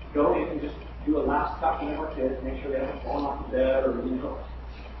go in and just do a last tuck in of our kids, make sure they haven't fallen off the bed or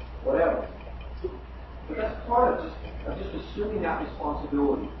whatever. But that's part of just assuming that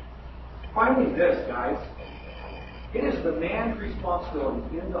responsibility. Finally, this, guys. It is the man's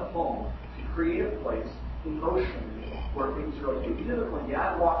responsibility in the home to create a place emotionally where things are okay. You know that when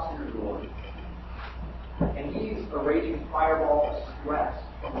Dad walks in the door and he's a raging fireball of stress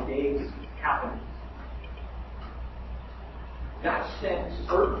from the day's happenings, that sends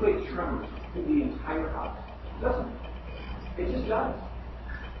earthquake tremors through the entire house. Doesn't it? It just does.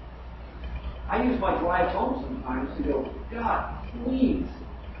 I use my drive home sometimes to go, God, please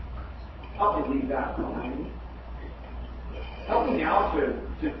help me leave that behind me. Help me now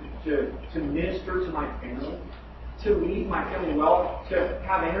to minister to my family, to lead my family well, to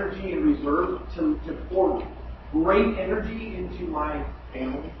have energy in reserve, to pour great energy into my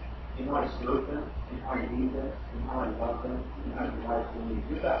family, in how I serve them, in how I lead them, in how I love them, in how I provide for them.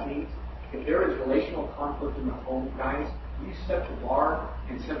 What that means, if there is relational conflict in the home, guys, you set the bar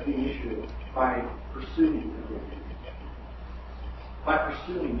and set the issue by pursuing the good, by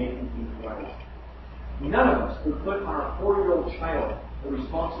pursuing making things right. None of us would put on our 4-year-old child the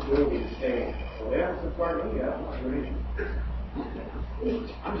responsibility to say, well, they haven't been part of me yet, I'm not doing anything.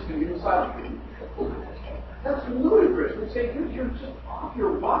 I'm just going to give them silent treatment. That's ludicrous. We say, dude, you're just off your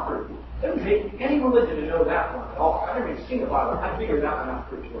rocker. It doesn't take any religion to know that one at all. I've never even seen the Bible. I figured that one out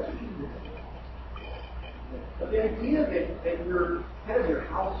pretty quick. But the idea that you're head of your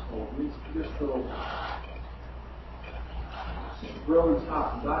household means you just go, this is really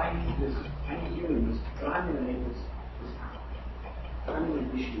tough. God, I need this. I need you in this. But I'm going to make this happen. I'm going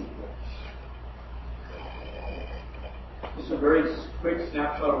to initiate this. Just a very quick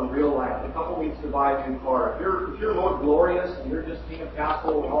snapshot of real life. A couple needs to buy a new car. If you're more glorious and you're just king of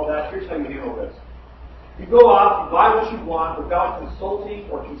castle and all that, here's how you handle this. You go off, you buy what you want without consulting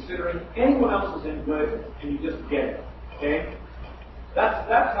or considering anyone else's input, and you just get it. Okay? That's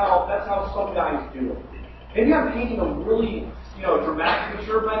how some guys do it. Maybe I'm painting a really dramatic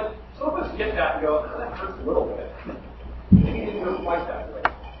picture, but some of us get that and go, oh, that hurts a little bit. Maybe you didn't do it quite that way.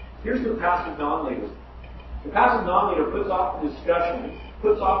 Here's the passive non-leader. The passive non-leader puts off the discussion,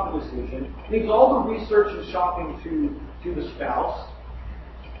 puts off the decision, leaves all the research and shopping to the spouse,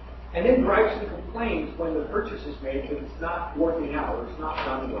 and then gripes and complains when the purchase is made that it's not working out or it's not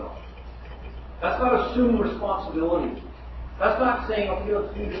done well. That's not assuming responsibility. That's not saying, okay,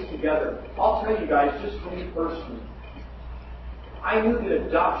 let's do this together. I'll tell you guys, just for me personally, I knew that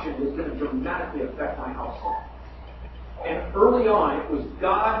adoption was going to dramatically affect my household. And early on, it was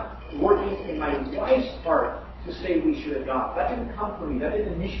God working in my wife's heart to say we should adopt. That didn't come from me. That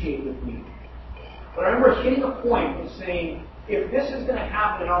didn't initiate with me. But I remember hitting a point and saying, if this is going to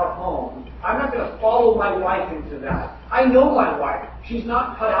happen in our home, I'm not going to follow my wife into that. I know my wife. She's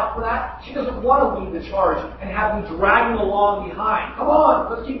not cut out for that. She doesn't want to lead the charge and have me dragging along behind. Come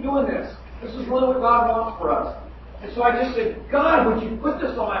on, let's keep doing this. This is really what God wants for us. And so I just said, God, would you put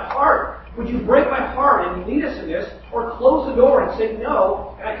this on my heart? Would you break my heart and lead us in this? Or close the door and say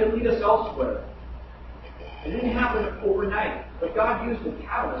no, and I could lead us elsewhere. It didn't happen overnight. But God used a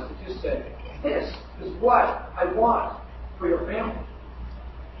catalyst that just said, this is what I want for your family.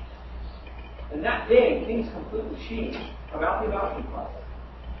 And that day, things completely changed about the adoption process.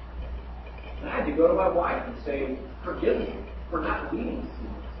 And I had to go to my wife and say, forgive me for not leading this.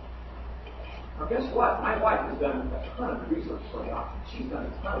 Now guess what? My wife has done a ton of research for adoption. She's done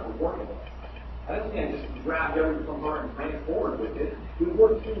a ton of the work of it. I don't think I just grabbed everything from her and ran forward with it. We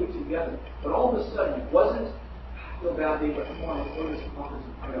worked through it together. But all of a sudden, it wasn't, I feel bad, but come on, let's go to this conference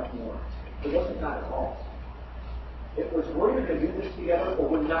and find out more. It wasn't that at all. It was, we're going to do this together, or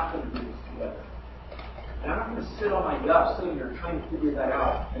we're not going to do this together. And I'm not going to sit on my duff sitting there trying to figure that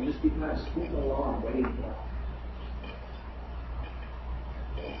out and just be kind of scooting along waiting for that.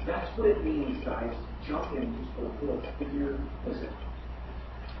 That's what it means, guys, to jump in just for a little figure. Listen.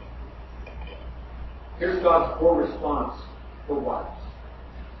 Here's God's core response for wives.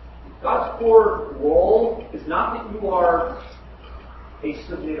 God's core role is not that you are a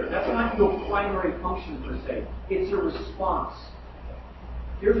submitter. That's not your primary function per se. It's a response.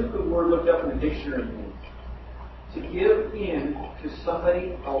 Here's what the word looked up in the dictionary means. To give in to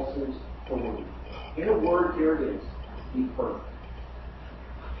somebody else's authority. In a word, here it is. Be perfect.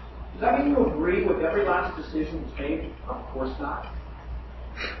 Does that mean you agree with every last decision that's made? Of course not.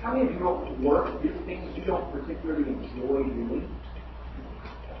 How many of you don't work, do things you don't particularly enjoy doing?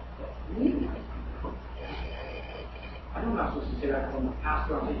 Me. I know I'm not supposed to say that because I'm a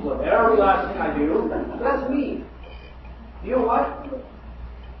pastor. I'm thinking, look, every last thing I do, that's me. You know what?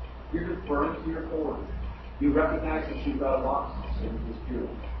 You're deferring to your authority. You recognize that you've got a boss, so you just do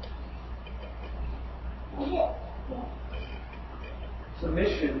it.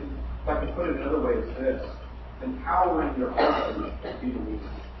 Submission, if I can put it another way, is this: empowering your husband to be the leader.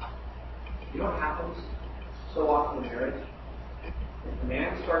 You know what happens so often in marriage? If the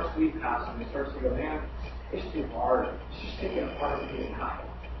man starts to be passive and starts to go, man, it's too hard. It's just taking a part of me now.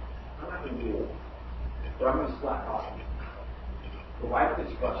 I'm not going to do it. Or I'm going to slack off. The wife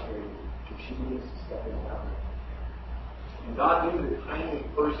gets frustrated and she needs to step in that way. And God knew the kind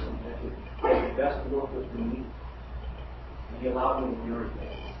of person that would best work with me, and He allowed me to marry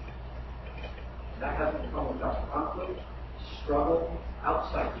him. And that hasn't come without conflict, struggle,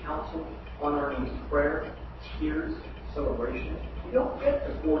 outside counsel, unearned prayer, tears, celebration. You don't get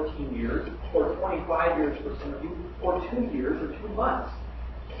to 14 years, or 25 years for some of you, or 2 years, or 2 months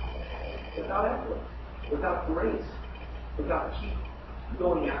without effort, without grace, without keep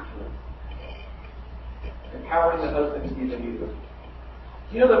going after it. Empowering the husband to be the leader. Do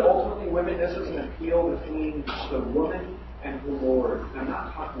you know that ultimately, women, this is an appeal between the woman and the Lord? And I'm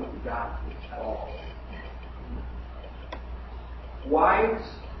not talking about God at all. Wives,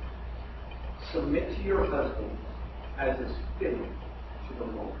 submit to your husband as is fitting to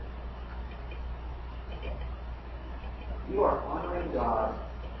the Lord. You are honoring God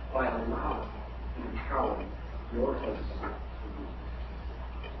by allowing and empowering your husband.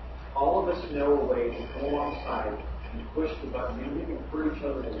 All of us know a way to come alongside and push the button. And we can hurt each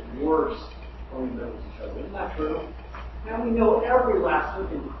other the worst when we know each other. Isn't that true? Now we know every last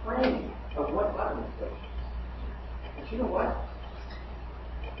nook and cranny of what button to push. But you know what?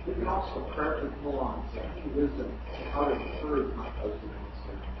 We can also prayerfully come along and say, I need wisdom on how to encourage my husband in this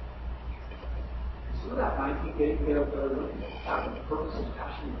area. Some of that might be getting up there and having the purpose and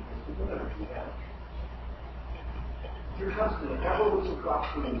passion because we don't ever do that. If your husband ever looks across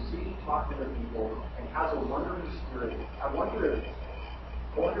the room, sees you talking to other people, and has a wondering spirit, I wonder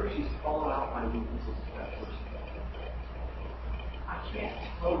if she's fallen out my weaknesses to that person. I can't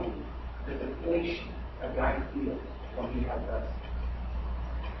tell you the deflation a guy feels when he has that.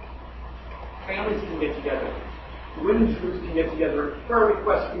 Families can get together. Women's groups can get together. Prayer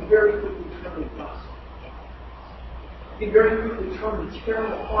requests can very quickly turn to gossip. Can very quickly turn to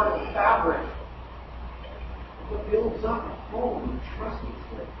tearing apart the fabric of what builds up a home and trust each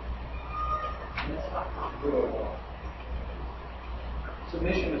other. And that's not real at all.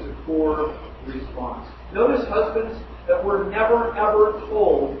 Submission is a core response. Notice, husbands, that we're never ever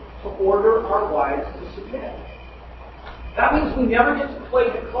told to order our wives to submit. That means we never get to play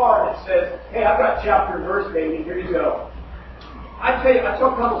the card that says, hey, I've got chapter and verse, baby, here you go. I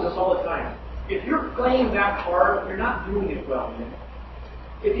tell couples this all the time. If you're playing that card, you're not doing it well, man.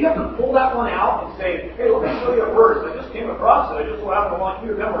 If you have to pull that one out and say, hey, let me show you a verse, I just came across it, I just so happen to want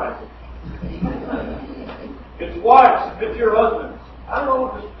you to memorize it. It's wives, submit to your husbands. I don't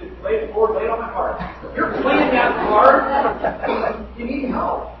know, just lay it forward, lay it on my heart. If you're playing that card, you need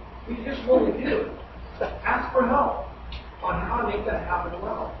help. You just really do. Ask for help on how to make that happen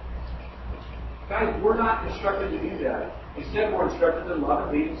well. Guys, we're not instructed to do that. Instead, we're instructed to love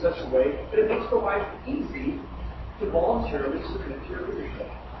and lead in such a way that it makes the wife easy to voluntarily submit to your leadership.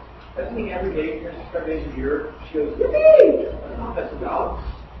 Doesn't mean every day, 365 days a year, she goes, yippee! That's not what that's about.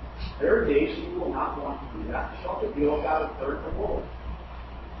 There are days she will not want to do that. She'll have to deal with that with her and the Lord.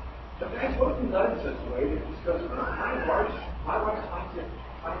 But guys, what if we led in such a way that just goes, my wife finds it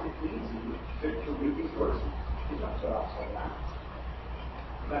easy to read these verses. She's not so outside that.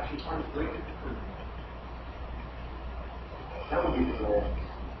 In fact, she finds great encouragement. That would be the role.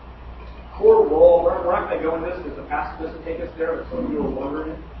 Core role, we're not going to go into this because the passage doesn't take us there, but some of you are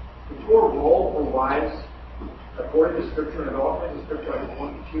wondering. The core role for wives, according to Scripture, and all kinds of Scripture I can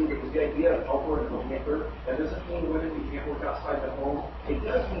point you to, is the idea of helper and homemaker. That doesn't mean women you can't work outside the home. It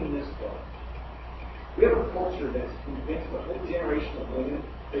does mean this, though. We have a culture that's convinced a whole generation of women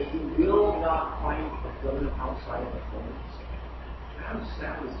that you will not find fulfillment outside of the home. I'm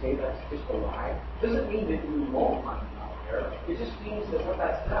sad to say that's just a lie. It doesn't mean that you won't find it out there. It just means that what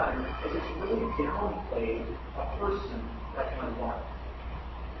that's done is it's really downplayed a person like my wife,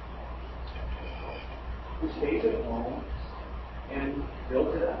 who stays at home and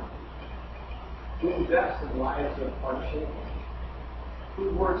builds it up, who invests in lives of our children, who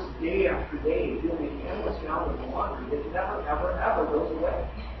works day after day doing an endless amount of laundry that never, ever, ever goes away.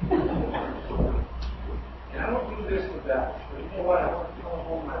 And I don't do this with that. But you know what? I want to come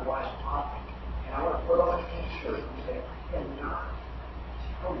home my wife often, and I want to put on a t-shirt and say, I cannot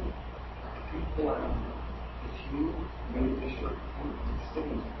tell you how grateful I am that you made this shirt. It's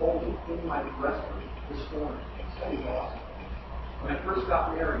sitting folded in my dresser this morning. That is awesome. When I first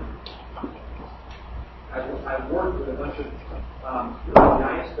got married, I worked with a bunch of really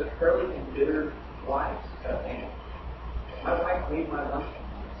nice but fairly embittered wives at a bank. My wife made my lunch for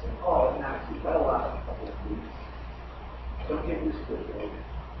me and said, oh, Max, you've got a lot of a couple of weeks. Don't get used to it, baby.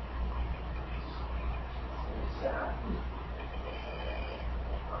 sad.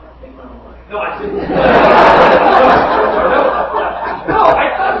 No, I didn't. No, I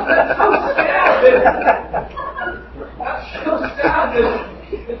thought that's so sad. That's so sad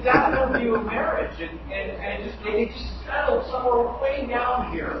that that's their view of marriage, and they just settled somewhere way down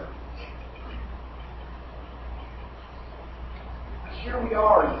here. Here we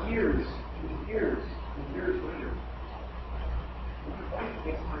are, years later. My wife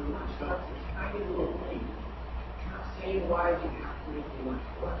makes my lunch. That's a tiny little thing. I'm not saying why you have to make me lunch.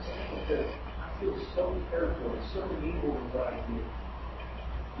 What I'm saying is that I feel so cared for and so enabled in what I do.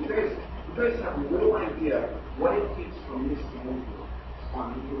 You guys have no idea what it takes for me to stand here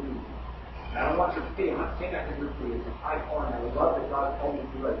on your meeting. I don't want your pity. I'm not saying I can do for you. It's a high honor, and I love that God called me to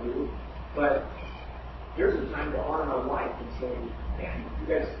do what I do. But here's a time to honor my wife and say, man, you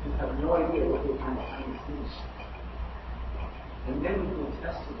guys just have no idea what we're doing behind the scenes. And then we will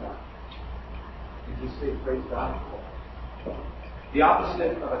test to that. And just say, praise God for it. The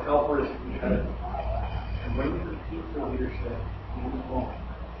opposite of a helper is competitive. And when you compete for leadership, you lose home.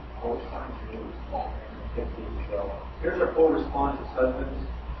 All the time you lose. Here's our full response as husbands.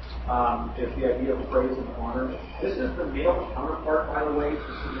 Is the idea of praise and honor. This is the male counterpart, by the way, to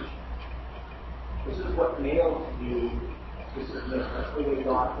submission. This is what males do to submit. That's the way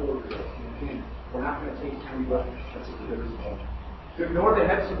God orders us. And we're not going to take any but that's a good result. To ignore the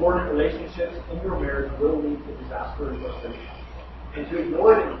head-subordinate relationships in your marriage will lead to disaster and frustration. And to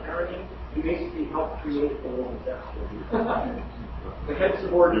ignore it in parenting, you basically help create a little disaster. The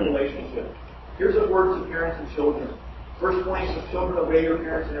head-subordinate relationship. Here's a word to parents and children. Verse 20 says, children, obey your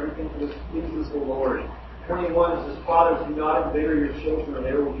parents in everything, for this pleases the Lord. 21 says, fathers, do not embitter your children, or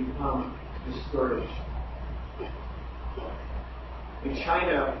they will become discouraged. In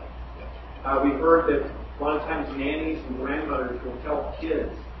China, we've heard that a lot of times nannies and grandmothers will tell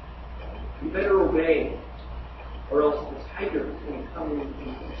kids, you better obey, or else the tiger is going to come in and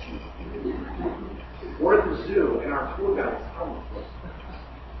eat you. We're at the zoo, and our tour guide is telling us.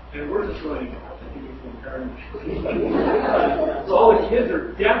 And we're just running. So all the kids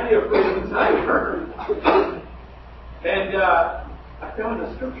are definitely afraid of the tiger. And I found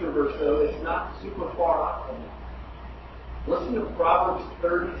a scripture verse, though, that's not super far off from that. Listen to Proverbs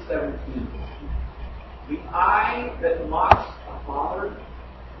 30:17. The eye that mocks a father,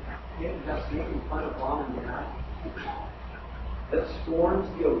 that's making fun of mom and dad, that scorns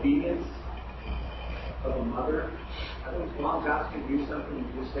the obedience of a mother. I think mom's asking you to do something, you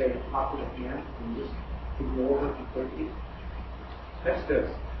just say, pop with a hand, and just ignore her completely. Catch this.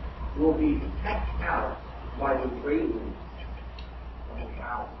 Will be pecked out by the ravens of the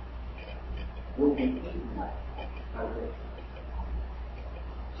valley. Will be eaten by ravens.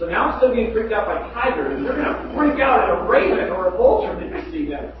 So now instead of being freaked out by tigers, they're going to freak out at a raven or a vulture. Did you see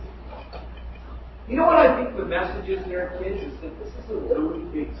that? You know what I think the message is there, kids, is that this is a really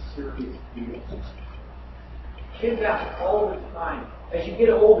big, serious deal. Kids ask all the time, as you get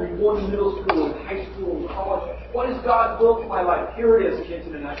older, you go into middle school, and high school, and college, what is God's will for my life? Here it is, kids,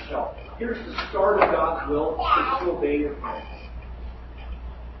 in a nutshell. Here's the start of God's will, is to obey your parents.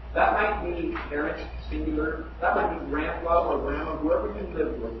 That might be parents, singular. That might be grandpa or grandma, whoever you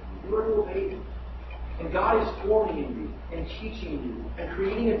live with. You are to obey them. And God is forming in you, and teaching you, and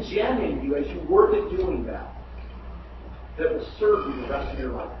creating a gem in you as you work at doing that, that will serve you the rest of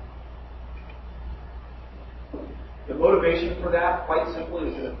your life. The motivation for that, quite simply,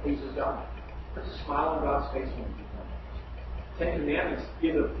 is that it pleases God. Puts a smile on God's face when you do that. Ten Commandments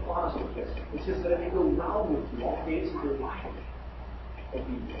give a promise of this. It says that it may go well with you all the days of your life.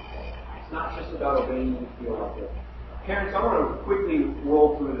 It's not just about obeying when you feel like it. Parents, I want to quickly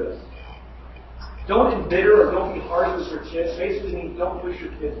roll through this. Don't embitter or don't be harsh with your kids. Basically means don't push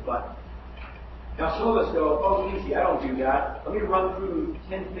your kids' button. Now some of us go, oh, easy, I don't do that. Let me run through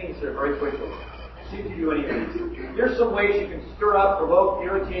 10 things here very quickly. See if you do any of these. Here's some ways you can stir up, provoke,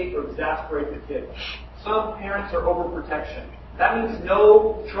 irritate, or exasperate your kids. Some parents are overprotection. That means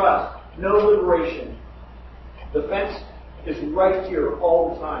no trust, no liberation. The fence is right here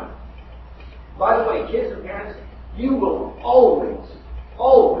all the time. By the way, kids and parents, you will always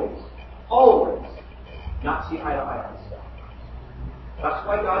not see eye to eye on stuff. That's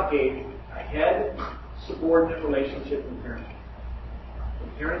why God gave a head-subordinate relationship in parenting.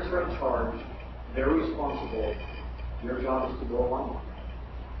 The parents are in charge. They're responsible. Your job is to go along with it.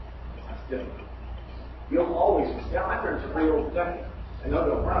 That's different. You'll always say, my parents are pretty overprotective. And they'll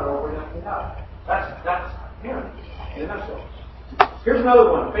go, we're not overprotecting that. That's parenting in a nutshell. Here's another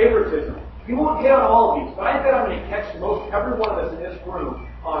one, favoritism. You won't get on all of these, but I bet I'm going to catch every one of us in this room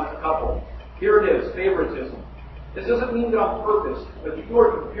on a couple. Here it is, favoritism. This doesn't mean that on purpose, but if you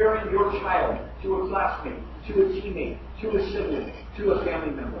are comparing your child to a classmate, to a teammate, to a sibling, to a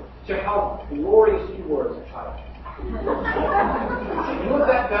family member, to how glorious you were as a child. You know what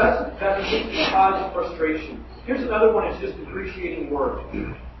that does? That begins to cause frustration. Here's another one, it's just depreciating words.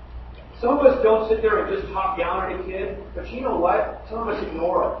 Some of us don't sit there and just talk down at a kid, but you know what? Some of us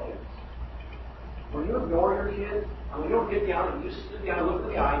ignore our kids. When you ignore your kid, and when you don't get down and you just sit down and look in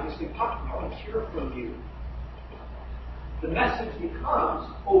the eye and you say, Pop, I want to hear from you. The message becomes,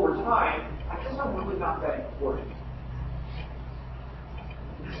 over time, I guess I'm really not that important.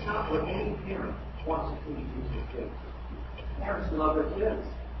 That's not what any parent wants to communicate to their kids. Parents love their kids.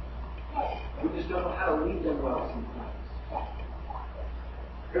 We just don't know how to lead them well sometimes.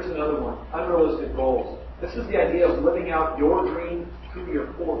 Here's another one, unrealistic goals. This is the idea of living out your dream through your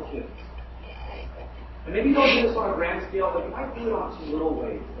 4 kids. And maybe you don't do this on a grand scale, but you might do it on some little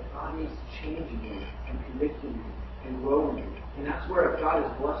ways that God is changing you and convicting you and growing you. And that's where if God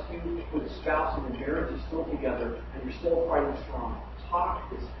has blessed you with a spouse and the marriage is still together and you're still fighting strong, talk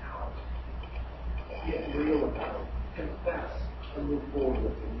this out. Get real about it. Confess and move forward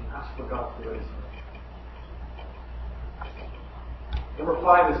with it. And ask for God's grace. Number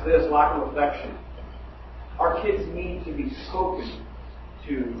 5 is this, lack of affection. Our kids need to be spoken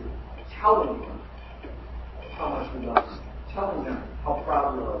to, telling them how much we love them, telling them how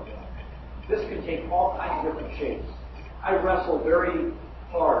proud we are of them. This can take all kinds of different shapes. I wrestle very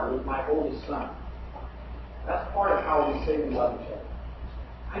hard with my oldest son. That's part of how we say we love each other.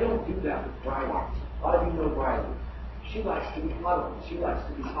 I don't do that with Briley. A lot of you know Briley. She likes to be cuddled. She likes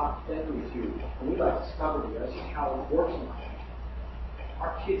to be talked tenderly to. And we like to snuggle her. That's just how it works in life.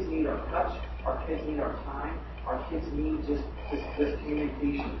 Our kids need our touch. Our kids need our time. Our kids need just this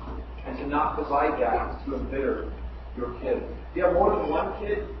communication. And to not provide that is to embitter your kid. If you have more than one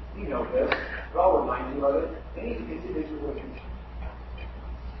kid, you know this. But I'll remind you of it. They need individual attention.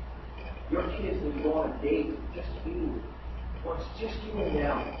 Your kids need to go on a date just you. Or it's just you and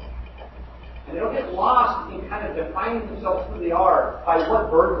them. And they don't get lost in kind of defining themselves who they are by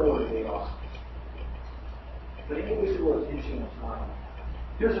what birth order they are. But individual attention is time.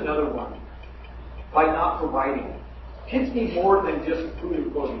 Here's another one. By not providing. Kids need more than just food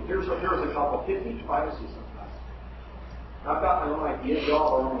and clothing. Here's a couple. Kids need privacy sometimes. I've got my own ideas,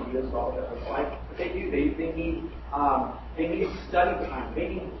 y'all have our own ideas about what that looks like. But they do. They need study time. They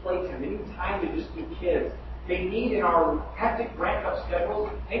need playtime. They need time to just be kids. They need, in our hectic ramp-up schedules,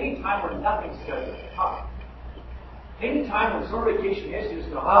 they need time where nothing's scheduled. Any time when summer vacation is, you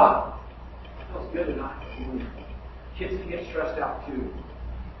just go, it feels good to not do it. Kids can get stressed out too.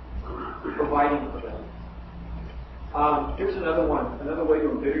 Providing for them. Here's another one. Another way to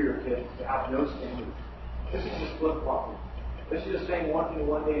embitter your kids is to have no standards. This is just flip-flopping. This is just saying one thing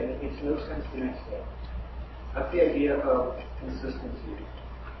one day and it makes no sense the next day. That's the idea of consistency.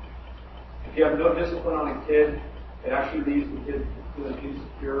 If you have no discipline on a kid, it actually leaves the kid feeling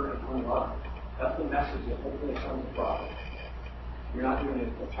insecure and unloved. That's the message that hopefully comes across. You're not doing a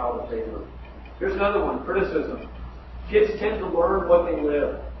child a favor. Here's another one, criticism. Kids tend to learn what they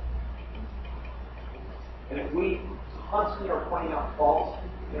live. And if we constantly are pointing out faults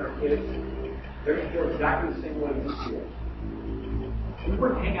in our kids, they're going to feel exactly the same way we feel. If you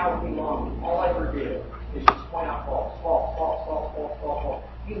wouldn't hang out with me long, all I ever did is just point out faults.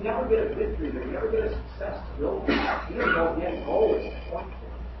 You never get a victory there. You never get a success to build. You never know the end goal is to point to it.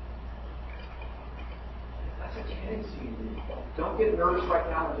 That's a tendency in you. Don't get nervous right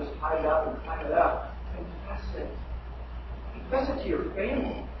now and just tie it up and tie it up. Confess it. Confess it to your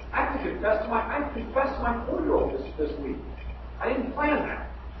family. I confessed to my 4-year-old this week. I didn't plan that.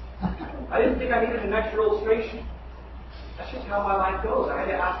 I didn't think I needed an extra illustration. That's just how my life goes. I had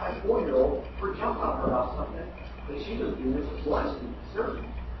to ask my 4-year-old for a jump on her about something that she was doing as a blood student, certainly.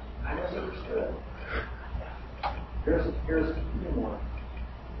 I misunderstood. Here's two more.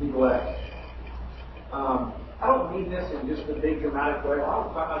 Neglect. I don't mean this in just a big dramatic way. I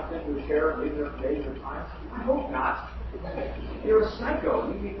don't find my kids to a chair and leave their days or time. I hope not. You're a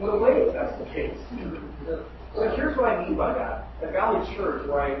psycho. You need to put away if that's the case. So here's what I mean by that. At Valley Church,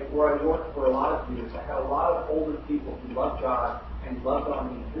 where I worked for a lot of years, I had a lot of older people who loved God and loved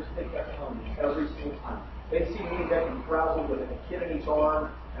on me. Here's what they kept telling me every single time. They'd see me back in frazzled with a kid in each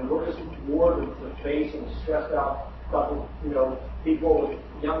arm, and we're just wore to the face and stressed out couple, people with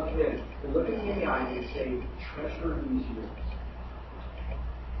young kids. They look at me in the eye and they say, treasure these years.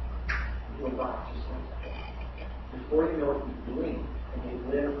 Go by just like that. Before you know what you're doing, and they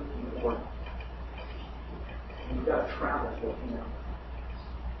live in the world. And you've got to travel to looking out.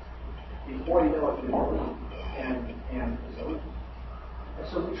 Before you know what you're doing, and it's over. And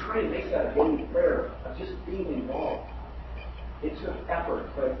so we try to make that a daily prayer of just being involved. It took effort,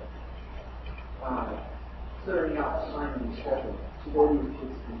 but clearing out time in your schedule to go to your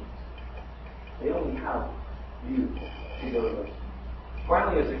kids' things. They only have you to go to those.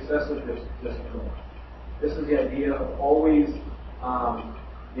 Finally, is excessive discipline. This is the idea of always,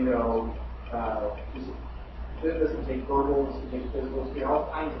 this can take verbal, this can take physical, this can all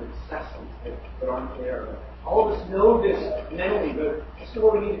kinds of excesses that aren't there. All of us know this mentally, but this is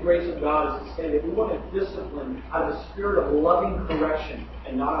where we need the grace of God is to say that we want to discipline out of a spirit of loving correction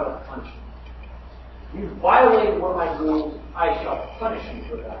and not out of punishment. You violated one of my rules, I shall punish you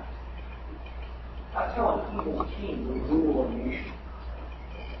for that. That's how an evil king would rule a nation.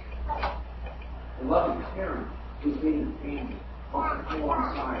 A loving parent who's leading family wants to come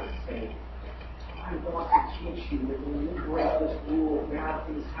alongside and say, I want to teach you that when you break this rule, bad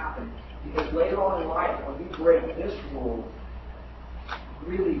things happen. Because later on in life, when you break this rule,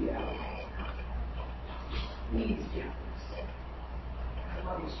 really bad things happen. Please get this. I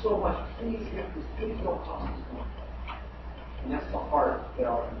love you so much. Please get this. Please don't cause this more. And that's the heart that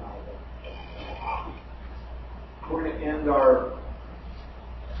I'll come out of it. We're going to end our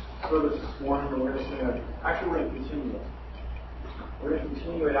service this morning, and we're going to continue it. We're going to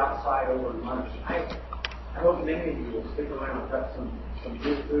continue it outside over lunch. I hope many of you will stick around. I've got some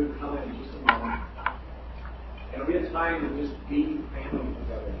good food coming in just a moment. And it'll be a time to just be family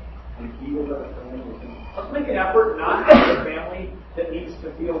together and be with other families. And let's make an effort not to have a family that needs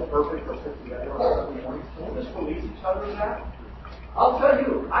to feel perfect or put together on Sunday mornings. We'll just release each other of that. I'll tell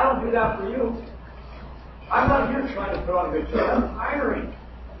you, I don't do that for you. I'm not here trying to put on a good show. That's tiring.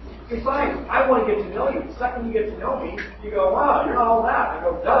 Besides, I want to get to know you. The second you get to know me, you go, wow, you're not all that. I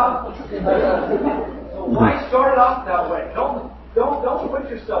go, duh. So why start it off that way? Don't put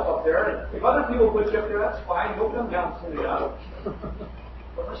yourself up there. If other people put you up there, that's fine. You'll come down soon enough.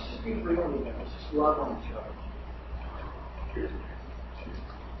 But let's just be real with them. Let's just love on each other.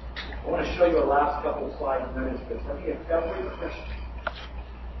 I want to show you a last couple of slides, and that is this. I think if every Christian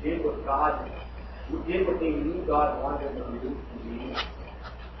did what they knew God wanted them to do and be,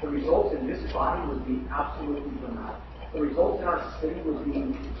 the results in this body would be absolutely dramatic. The results in our city would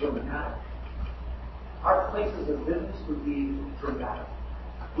be dramatic. Our places of business would be dramatic.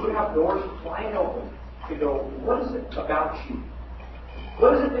 We would have doors flying open to go, what is it about you?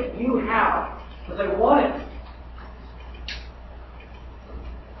 What is it that you have? Because I want it.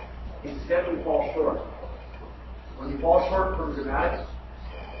 Instead, we fall short. When you fall short from dramatics,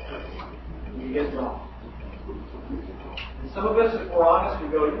 you get wrong. And some of us, if we're honest, we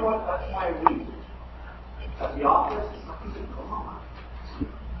go, you know what, that's my week. At the office, it's not even drama.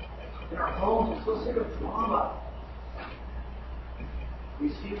 In our homes, we're so sick of drama. We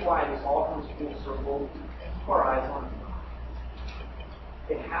see why this all comes full circle. Keep our eyes on God.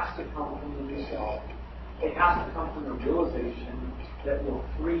 It has to come from the new self. It has to come from the realization that we're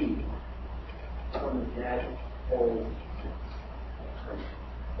free from the dead, old person.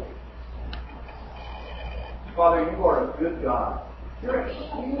 Father, you are a good God. You're a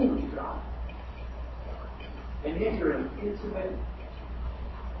huge God. And yet you're an intimate,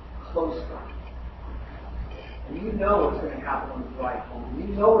 close God. And you know what's going to happen on the drive home. You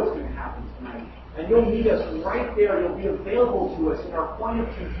know what's going to happen tonight. And you'll meet us right there. You'll be available to us in our point of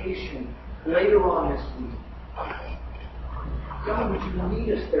temptation later on this week. God, would you meet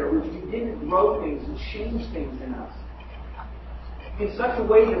us there? Would you begin to grow things and change things in us? In such a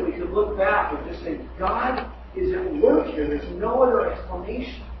way that we could look back and just say, God is at work here. There's no other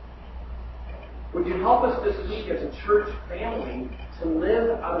explanation. Would you help us this week as a church family to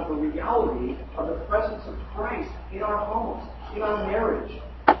live out of the reality of the presence of Christ in our homes, in our marriage,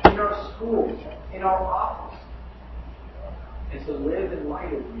 in our schools, in our office, and to live in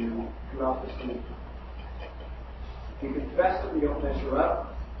light of you throughout this week? We confess that we don't measure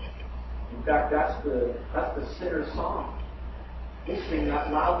up. In fact, that's the sinner's song. We sing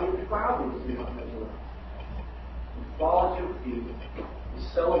that loudly and proudly that we don't measure up. We fall at your feet. We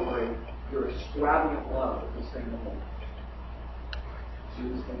celebrate your extravagant love that we sing the Lord.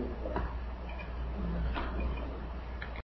 Jesus' name we pray.